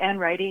 Yeah. Art and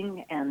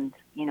writing and,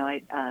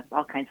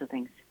 all kinds of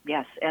things.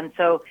 yes. And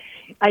so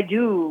I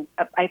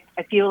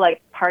feel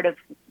like part of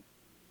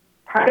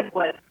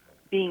what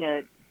being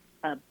a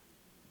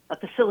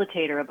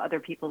facilitator of other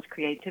people's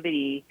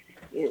creativity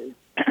is,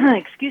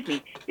 excuse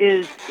me,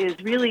 is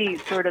really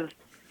sort of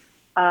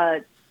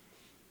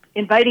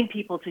inviting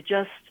people to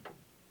just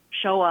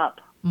show up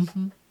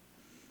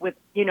with,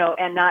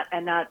 and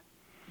not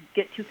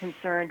get too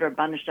concerned or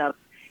bunched up.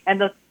 And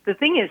the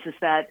thing is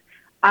that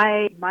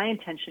my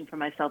intention for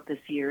myself this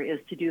year is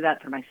to do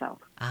that for myself.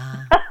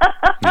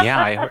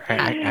 Yeah,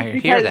 I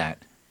hear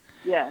that.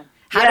 Yeah.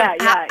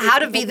 How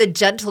to be the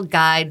gentle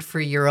guide for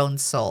your own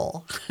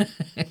soul.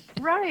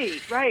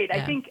 Right.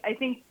 Yeah. I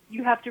think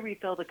you have to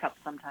refill the cup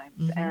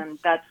sometimes, and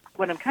that's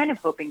what I'm kind of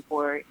hoping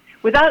for,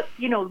 without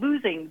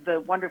losing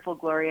the wonderful,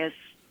 glorious,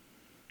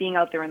 being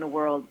out there in the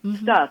world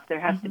stuff. There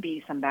has to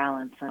be some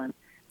balance, and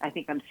I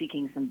think I'm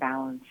seeking some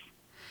balance.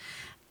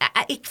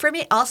 For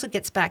me, it also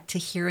gets back to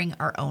hearing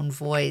our own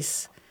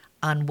voice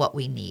on what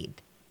we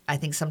need. I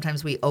think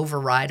sometimes we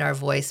override our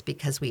voice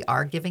because we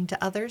are giving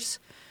to others.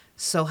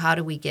 So how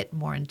do we get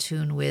more in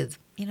tune with,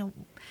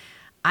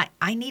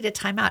 I need a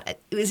timeout.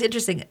 It was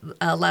interesting.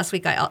 Last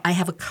week, I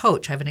have a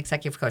coach. I have an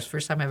executive coach.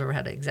 First time I've ever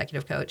had an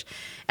executive coach.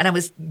 And I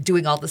was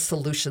doing all the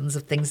solutions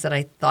of things that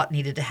I thought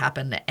needed to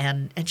happen.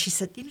 And she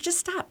said, just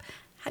stop.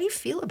 How do you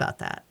feel about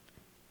that?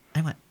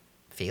 I went,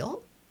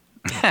 feel?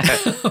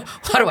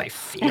 How do I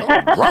feel?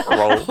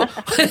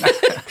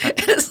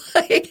 It's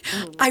like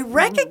I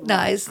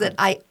recognize that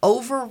I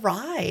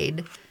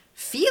override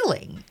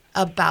feeling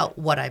about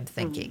what I'm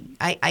thinking.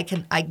 I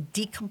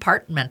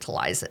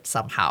decompartmentalize it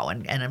somehow,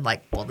 and I'm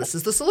like, well, this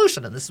is the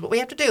solution, and this is what we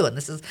have to do,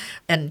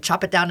 and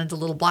chop it down into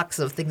little blocks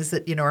of things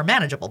that are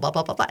manageable, blah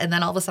blah blah blah, and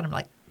then all of a sudden I'm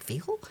like,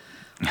 feel?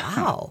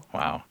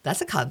 Wow,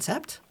 that's a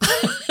concept.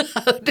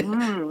 How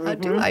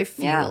do I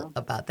feel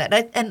about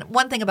that? And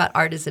one thing about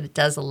art is that it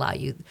does allow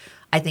you,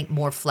 I think,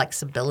 more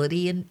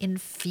flexibility in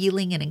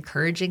feeling and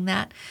encouraging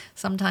that.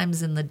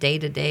 Sometimes in the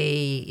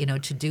day-to-day,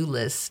 to-do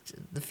list,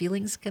 the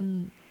feelings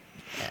can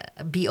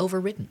be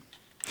overridden.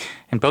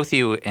 And both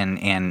you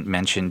and Anne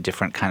mentioned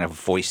different kind of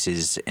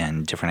voices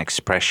and different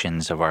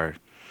expressions of our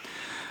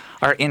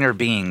inner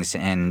beings.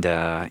 And,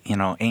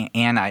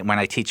 Anne, when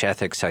I teach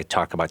ethics, I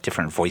talk about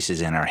different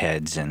voices in our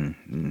heads.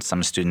 And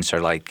some students are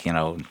like,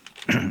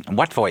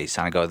 what voice?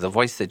 And I go, the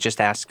voice that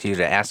just asks you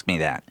to ask me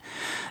that.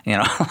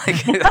 And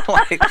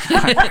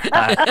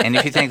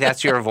if you think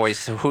that's your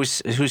voice,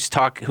 who's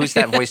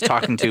that voice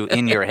talking to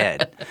in your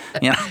head?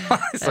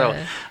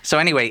 So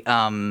anyway,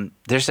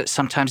 there's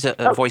sometimes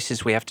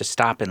voices we have to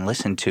stop and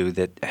listen to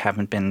that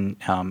haven't been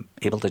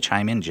able to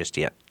chime in just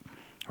yet,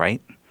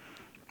 right?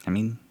 I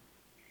mean,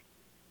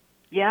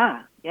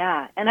 yeah,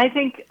 and I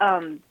think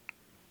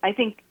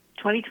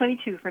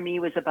 2022 for me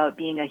was about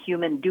being a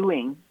human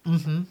doing,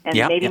 and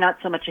maybe not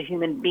so much a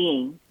human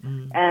being.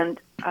 And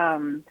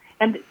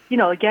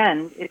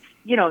again, it's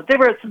there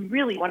were some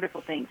really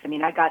wonderful things. I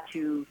mean, I got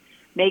to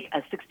make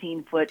a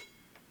 16-foot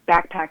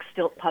backpack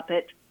stilt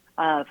puppet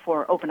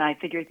for Open Eye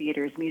Figure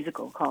Theater's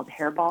musical called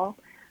Hairball.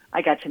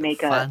 I got to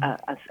make a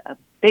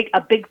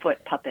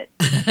Bigfoot puppet,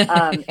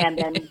 and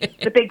then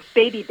the big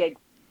baby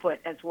Bigfoot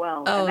as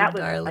well. Oh, and that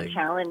was darling. a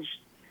challenge.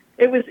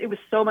 It was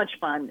so much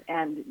fun,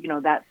 and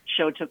that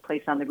show took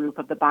place on the roof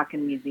of the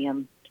Bakken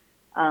Museum,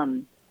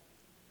 and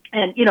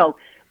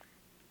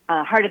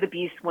Heart of the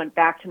Beast went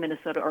back to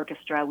Minnesota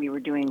Orchestra. We were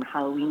doing a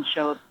Halloween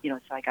show, so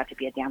I got to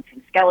be a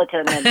dancing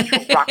skeleton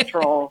and rock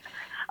troll,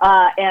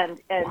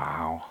 and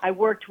wow. I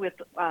worked with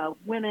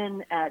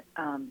women at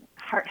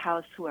Heart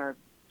House who are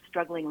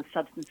struggling with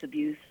substance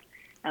abuse.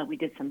 We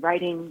did some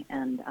writing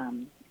and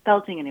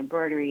felting and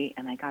embroidery,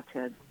 and I got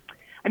to.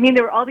 I mean,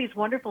 there were all these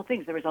wonderful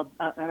things. There was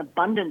an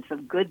abundance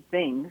of good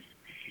things,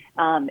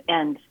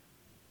 and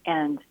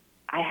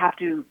I have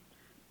to.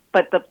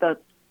 But the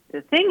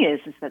thing is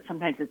that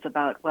sometimes it's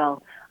about,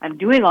 well, I'm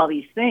doing all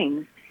these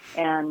things,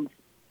 and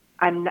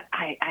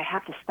I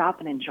have to stop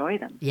and enjoy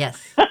them.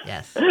 Yes.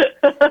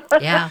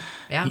 Yeah.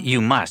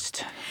 You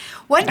must.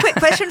 One quick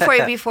question for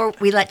you before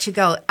we let you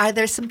go. Are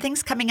there some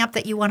things coming up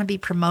that you want to be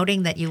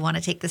promoting that you want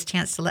to take this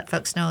chance to let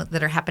folks know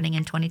that are happening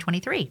in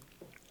 2023?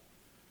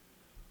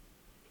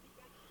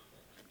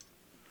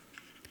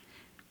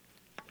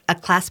 A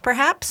class,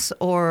 perhaps,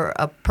 or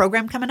a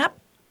program coming up?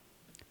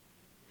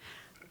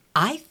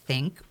 I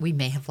think we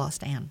may have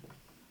lost Anne.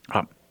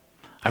 I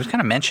was going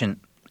to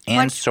mention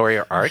Anne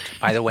Sawyer Art,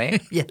 by the way.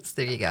 Yes,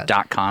 there you go.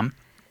 .com.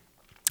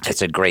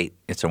 It's a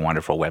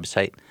wonderful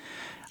website.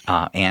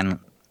 Anne,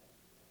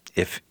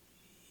 if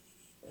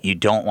you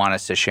don't want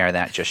us to share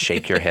that, just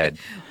shake your head.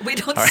 We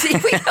don't see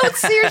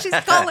her. She's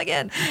calling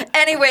in.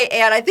 Anyway,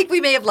 Anne, I think we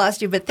may have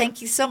lost you, but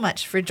thank you so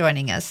much for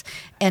joining us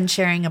and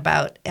sharing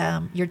about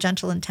your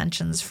gentle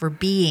intentions for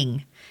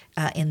being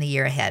in the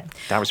year ahead.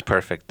 That was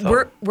perfect,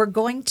 though. We're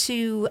going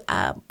to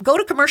go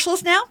to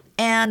commercials now,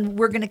 and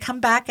we're going to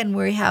come back, and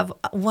we have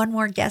one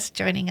more guest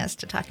joining us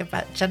to talk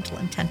about gentle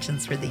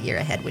intentions for the year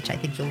ahead, which I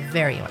think you'll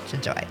very much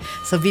enjoy.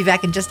 So be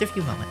back in just a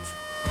few moments.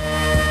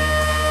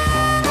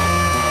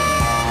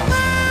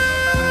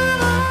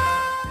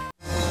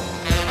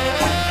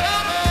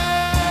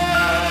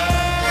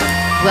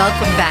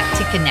 Welcome back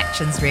to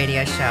Connections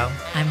Radio Show.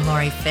 I'm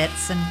Lori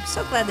Fitz, and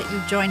so glad that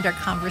you've joined our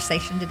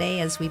conversation today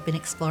as we've been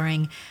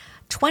exploring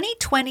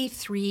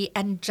 2023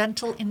 and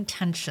gentle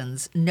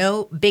intentions.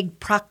 No big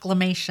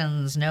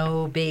proclamations,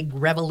 no big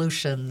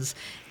revolutions.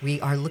 We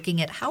are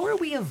looking at how are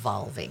we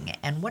evolving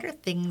and what are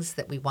things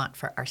that we want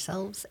for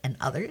ourselves and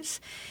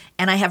others.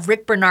 And I have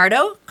Rick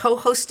Bernardo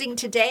co-hosting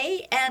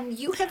today, and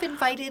you have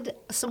invited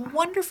some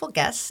wonderful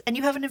guests, and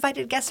you have an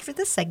invited guest for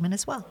this segment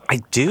as well. I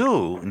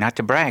do, not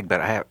to brag,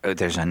 but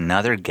there's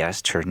another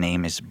guest. Her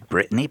name is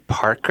Brittany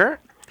Parker.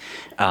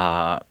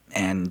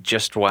 And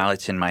just while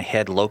it's in my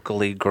head,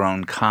 Locally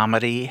Grown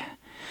Comedy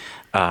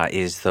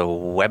is the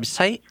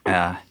website.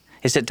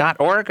 Is it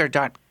 .org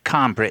or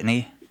 .com,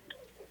 Brittany?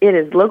 It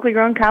is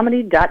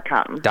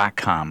locallygrowncomedy.com.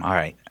 .com. All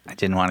right. I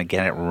didn't want to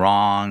get it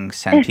wrong,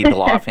 send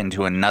people off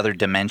into another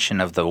dimension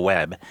of the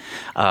web.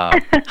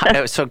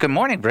 So good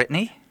morning,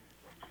 Brittany.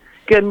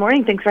 Good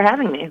morning. Thanks for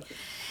having me.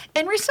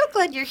 And we're so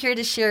glad you're here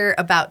to share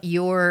about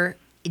your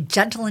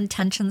gentle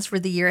intentions for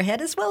the year ahead,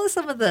 as well as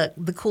some of the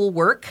cool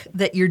work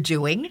that you're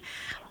doing.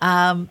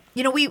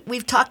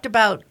 We've talked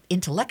about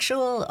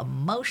intellectual,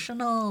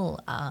 emotional,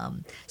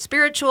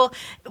 spiritual.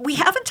 We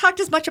haven't talked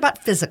as much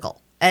about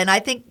physical. And I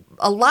think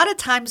a lot of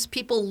times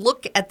people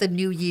look at the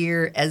new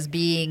year as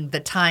being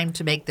the time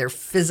to make their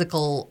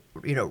physical,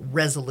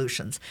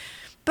 resolutions.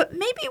 But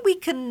maybe we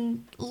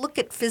can look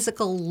at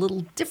physical a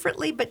little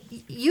differently. But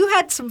you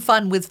had some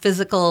fun with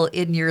physical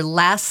in your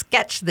last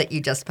sketch that you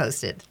just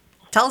posted.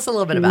 Tell us a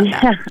little bit about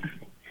that.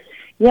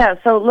 Yeah,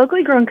 so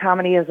Locally Grown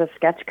Comedy is a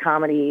sketch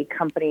comedy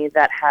company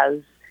that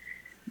has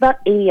about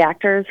 80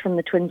 actors from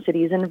the Twin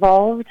Cities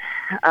involved.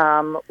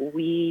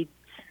 We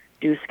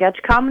do sketch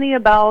comedy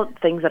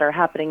about things that are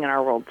happening in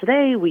our world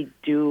today. We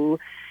do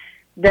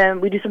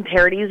some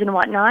parodies and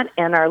whatnot,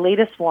 and our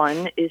latest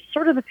one is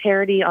sort of a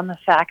parody on the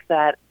fact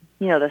that,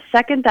 the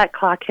second that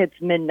clock hits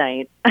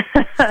midnight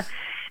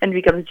and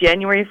becomes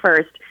January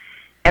 1st,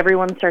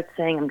 everyone starts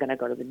saying, I'm going to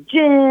go to the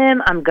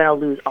gym, I'm going to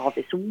lose all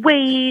this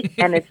weight,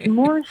 and it's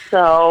more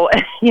so,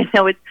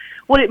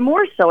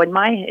 more so in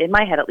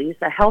my head at least,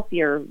 a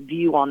healthier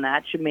view on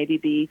that should maybe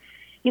be,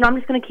 I'm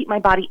just going to keep my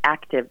body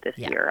active this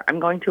year. I'm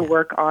going to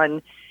work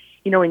on,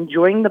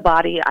 enjoying the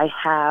body I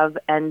have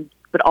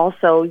but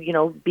also,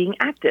 being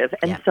active.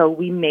 And so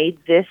we made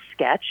this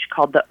sketch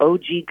called the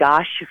OG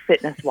Gosh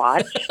Fitness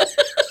Watch,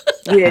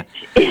 which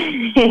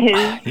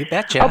is you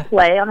betcha. A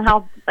play on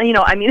how,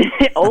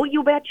 oh,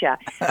 you betcha.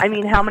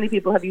 How many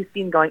people have you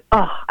seen going,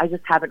 oh, I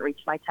just haven't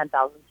reached my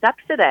 10,000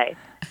 steps today?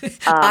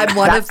 I'm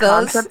one of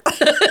those.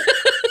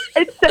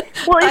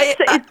 I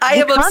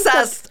am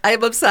obsessed. I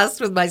am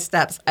obsessed with my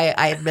steps.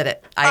 I admit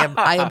it. I am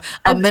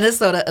a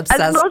Minnesota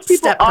obsessed. As most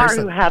people are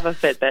person who have a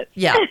Fitbit.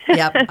 Yeah,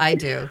 I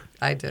do.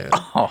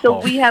 Oh. So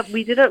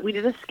we did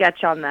a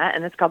sketch on that,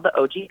 and it's called the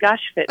OG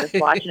Gosh Fitness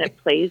Watch, and it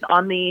plays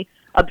on the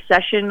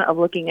obsession of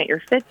looking at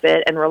your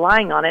Fitbit and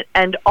relying on it,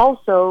 and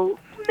also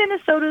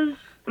Minnesota's,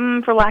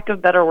 for lack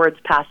of better words,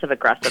 passive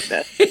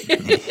aggressiveness, and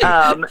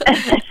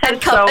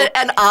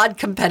odd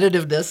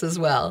competitiveness as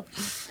well.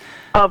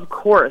 Of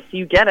course,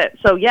 you get it.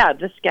 So yeah,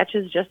 this sketch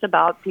is just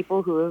about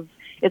people who have.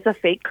 It's a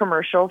fake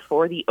commercial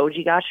for the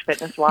OG Gosh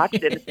Fitness Watch.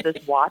 It's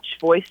this watch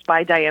voiced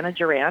by Diana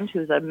Durand,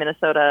 who's a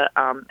Minnesota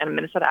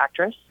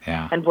actress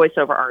and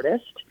voiceover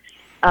artist.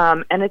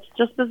 And it's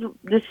just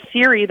this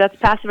Siri that's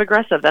passive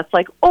aggressive. That's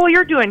like, oh,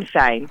 you're doing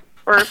fine.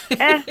 Or,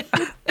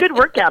 good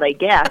workout, I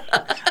guess.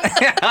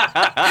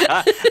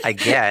 I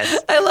guess.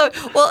 I love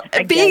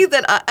that maybe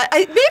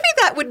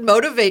that would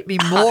motivate me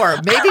more.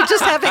 Maybe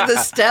just having the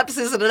steps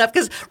isn't enough,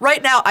 because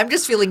right now I'm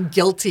just feeling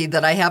guilty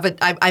that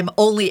I'm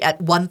only at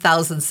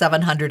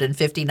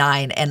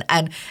 1,759, and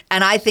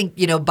I think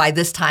by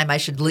this time I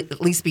should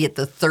at least be at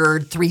the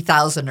third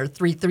 3,000 or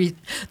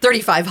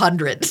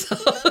 3,500. So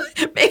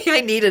maybe I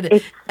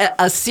needed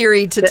a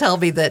Siri to tell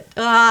me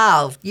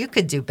that you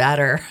could do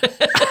better.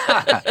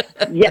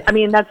 Yeah,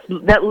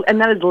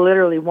 that is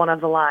literally one of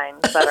the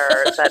lines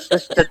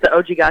that the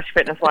OG Gosh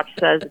Fitness Watch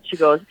says. That she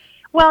goes,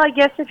 well, I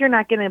guess if you're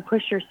not going to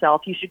push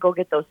yourself, you should go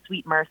get those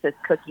Sweet Martha's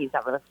cookies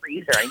out of the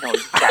freezer. I know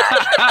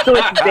that. So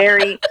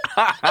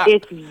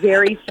it's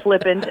very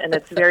flippant and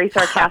it's very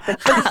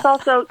sarcastic, but it's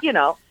also,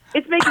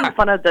 it's making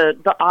fun of the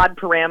odd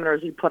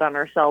parameters we put on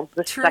ourselves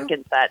the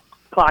second that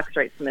clock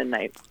strikes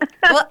midnight.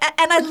 Well,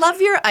 and I love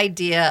your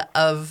idea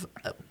of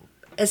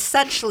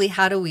essentially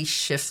how do we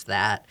shift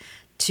that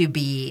to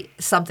be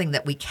something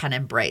that we can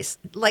embrace.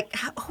 Like,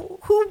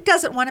 who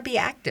doesn't want to be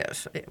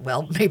active?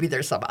 Well, maybe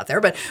there's some out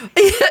there, but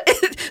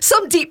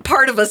some deep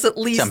part of us at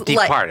least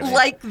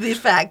like the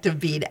fact of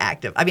being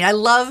active. I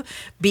love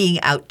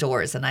being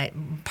outdoors,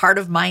 and part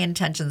of my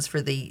intentions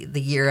for the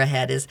year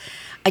ahead is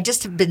I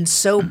just have been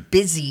so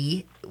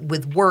busy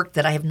with work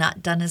that I have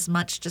not done as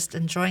much just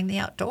enjoying the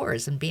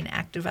outdoors and being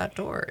active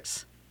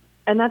outdoors.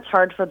 And that's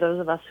hard for those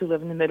of us who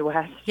live in the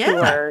Midwest who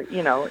are,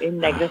 in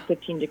negative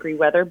 15-degree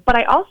weather. But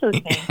I also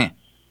think,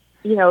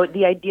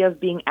 the idea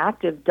of being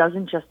active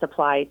doesn't just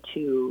apply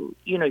to,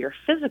 your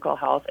physical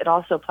health. It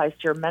also applies to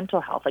your mental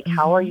health. Like,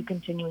 how are you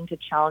continuing to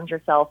challenge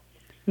yourself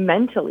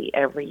mentally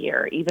every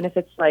year, even if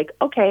it's like,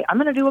 okay, I'm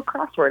going to do a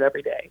crossword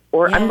every day,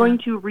 or Yeah. I'm going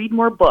to read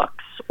more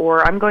books,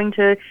 or I'm going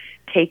to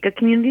take a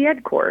community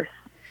ed course.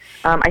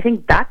 I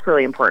think that's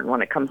really important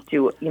when it comes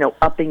to,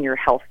 upping your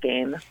health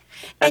game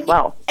as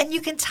well. And you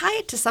can tie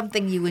it to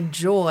something you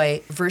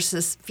enjoy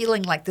versus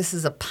feeling like this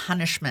is a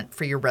punishment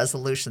for your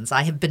resolutions.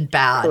 I have been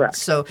bad. Correct.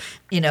 So,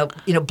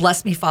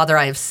 bless me, Father,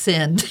 I have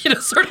sinned,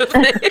 sort of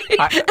thing.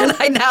 And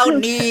I now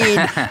need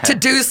to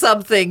do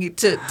something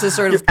to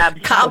sort of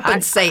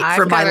compensate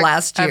for my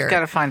last year. I've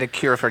got to find a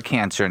cure for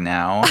cancer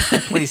now.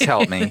 Please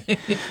help me.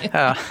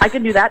 I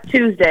can do that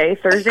Tuesday.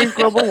 Thursday's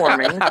global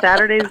warming.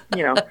 Saturday's,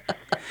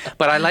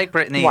 But I like,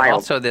 Brittany, Wild.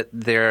 also that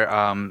there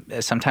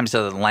sometimes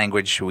the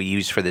language we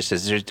use for this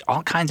is there's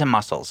all kinds of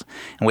muscles.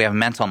 And we have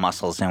mental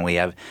muscles and we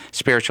have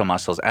spiritual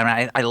muscles.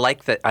 And I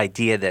like the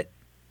idea that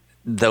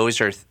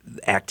those are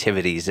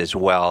activities as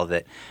well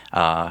that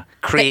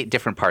create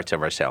different parts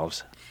of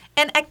ourselves.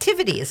 And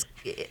activity is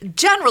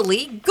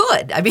generally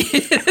good. I mean,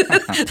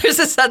 there's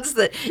a sense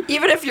that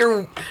even if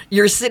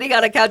you're sitting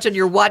on a couch and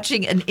you're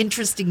watching an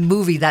interesting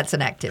movie, that's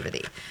an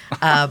activity.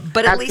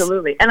 But at least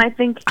absolutely. And I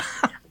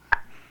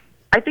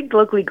think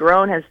Locally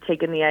Grown has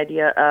taken the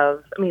idea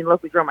of,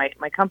 Locally Grown,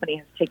 my company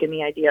has taken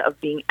the idea of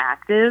being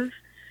active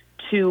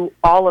to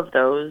all of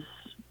those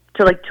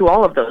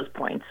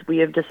points. We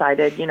have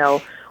decided,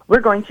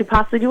 we're going to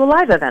possibly do a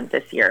live event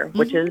this year,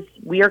 which is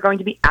we are going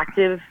to be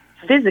active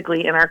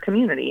physically in our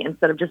community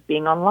instead of just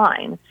being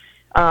online.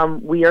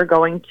 We are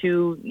going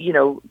to,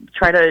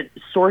 try to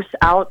source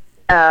out,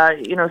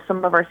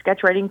 some of our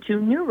sketch writing to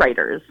new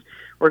writers.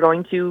 We're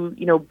going to,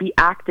 be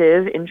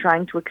active in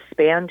trying to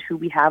expand who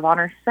we have on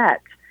our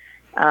set.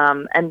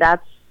 And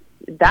that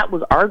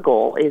was our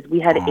goal, is we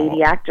had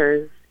 80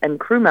 actors and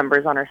crew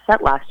members on our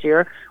set last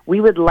year.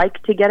 We would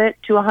like to get it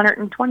to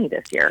 120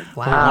 this year.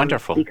 Wow.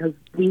 Wonderful. Because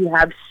we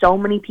have so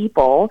many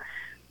people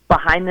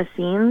behind the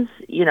scenes,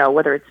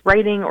 whether it's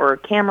writing or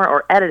camera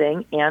or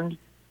editing, and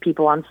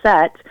people on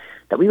set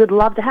that we would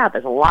love to have.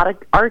 There's a lot of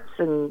arts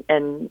and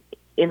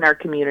in our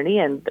community,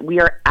 and we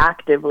are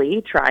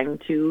actively trying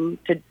to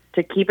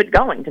keep it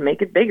going, to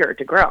make it bigger,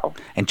 to grow.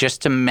 And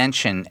just to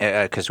mention,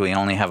 because we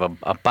only have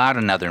about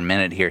another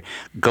minute here,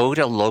 go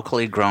to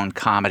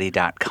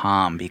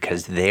locallygrowncomedy.com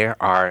because there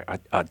are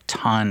a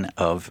ton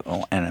of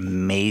and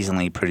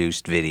amazingly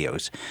produced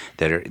videos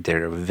that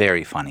are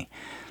very funny.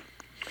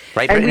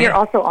 Right, And Brittany? we are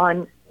also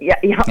on. Yeah.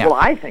 Well,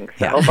 I think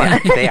so. Yeah.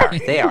 But They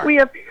are. We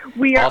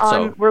are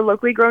Also- we're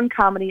Locally Grown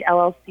Comedy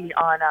LLC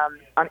on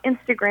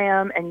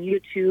Instagram and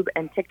YouTube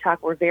and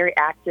TikTok. We're very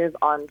active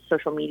on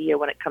social media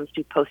when it comes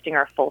to posting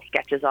our full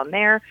sketches on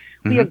there.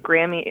 We have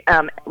Grammy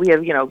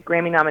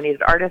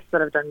nominated artists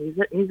that have done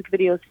music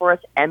videos for us,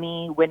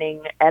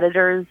 Emmy-winning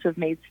editors who have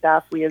made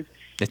stuff. We have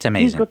It's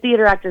amazing. musical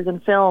theater actors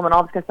and film and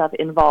all this kind of stuff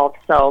involved.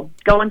 So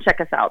go and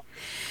check us out.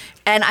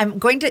 And I'm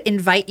going to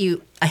invite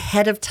you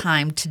ahead of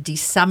time to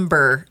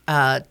December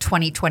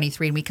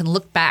 2023, and we can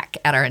look back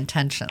at our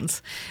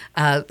intentions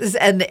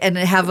and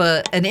have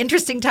an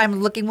interesting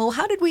time looking, well,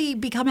 how did we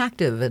become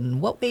active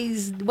and what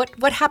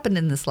happened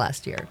in this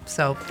last year?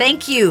 So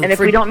thank you. And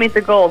if we don't meet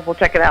the goals, we'll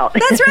check it out.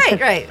 That's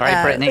right. All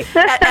right, Brittany.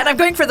 And I'm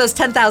going for those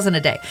 10,000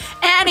 a day.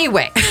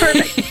 Anyway,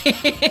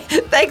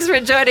 thanks for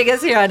joining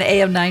us here on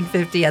AM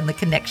 950 and the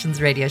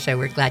Connections Radio Show.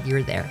 We're glad you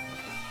were there.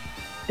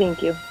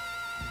 Thank you.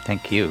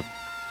 Thank you.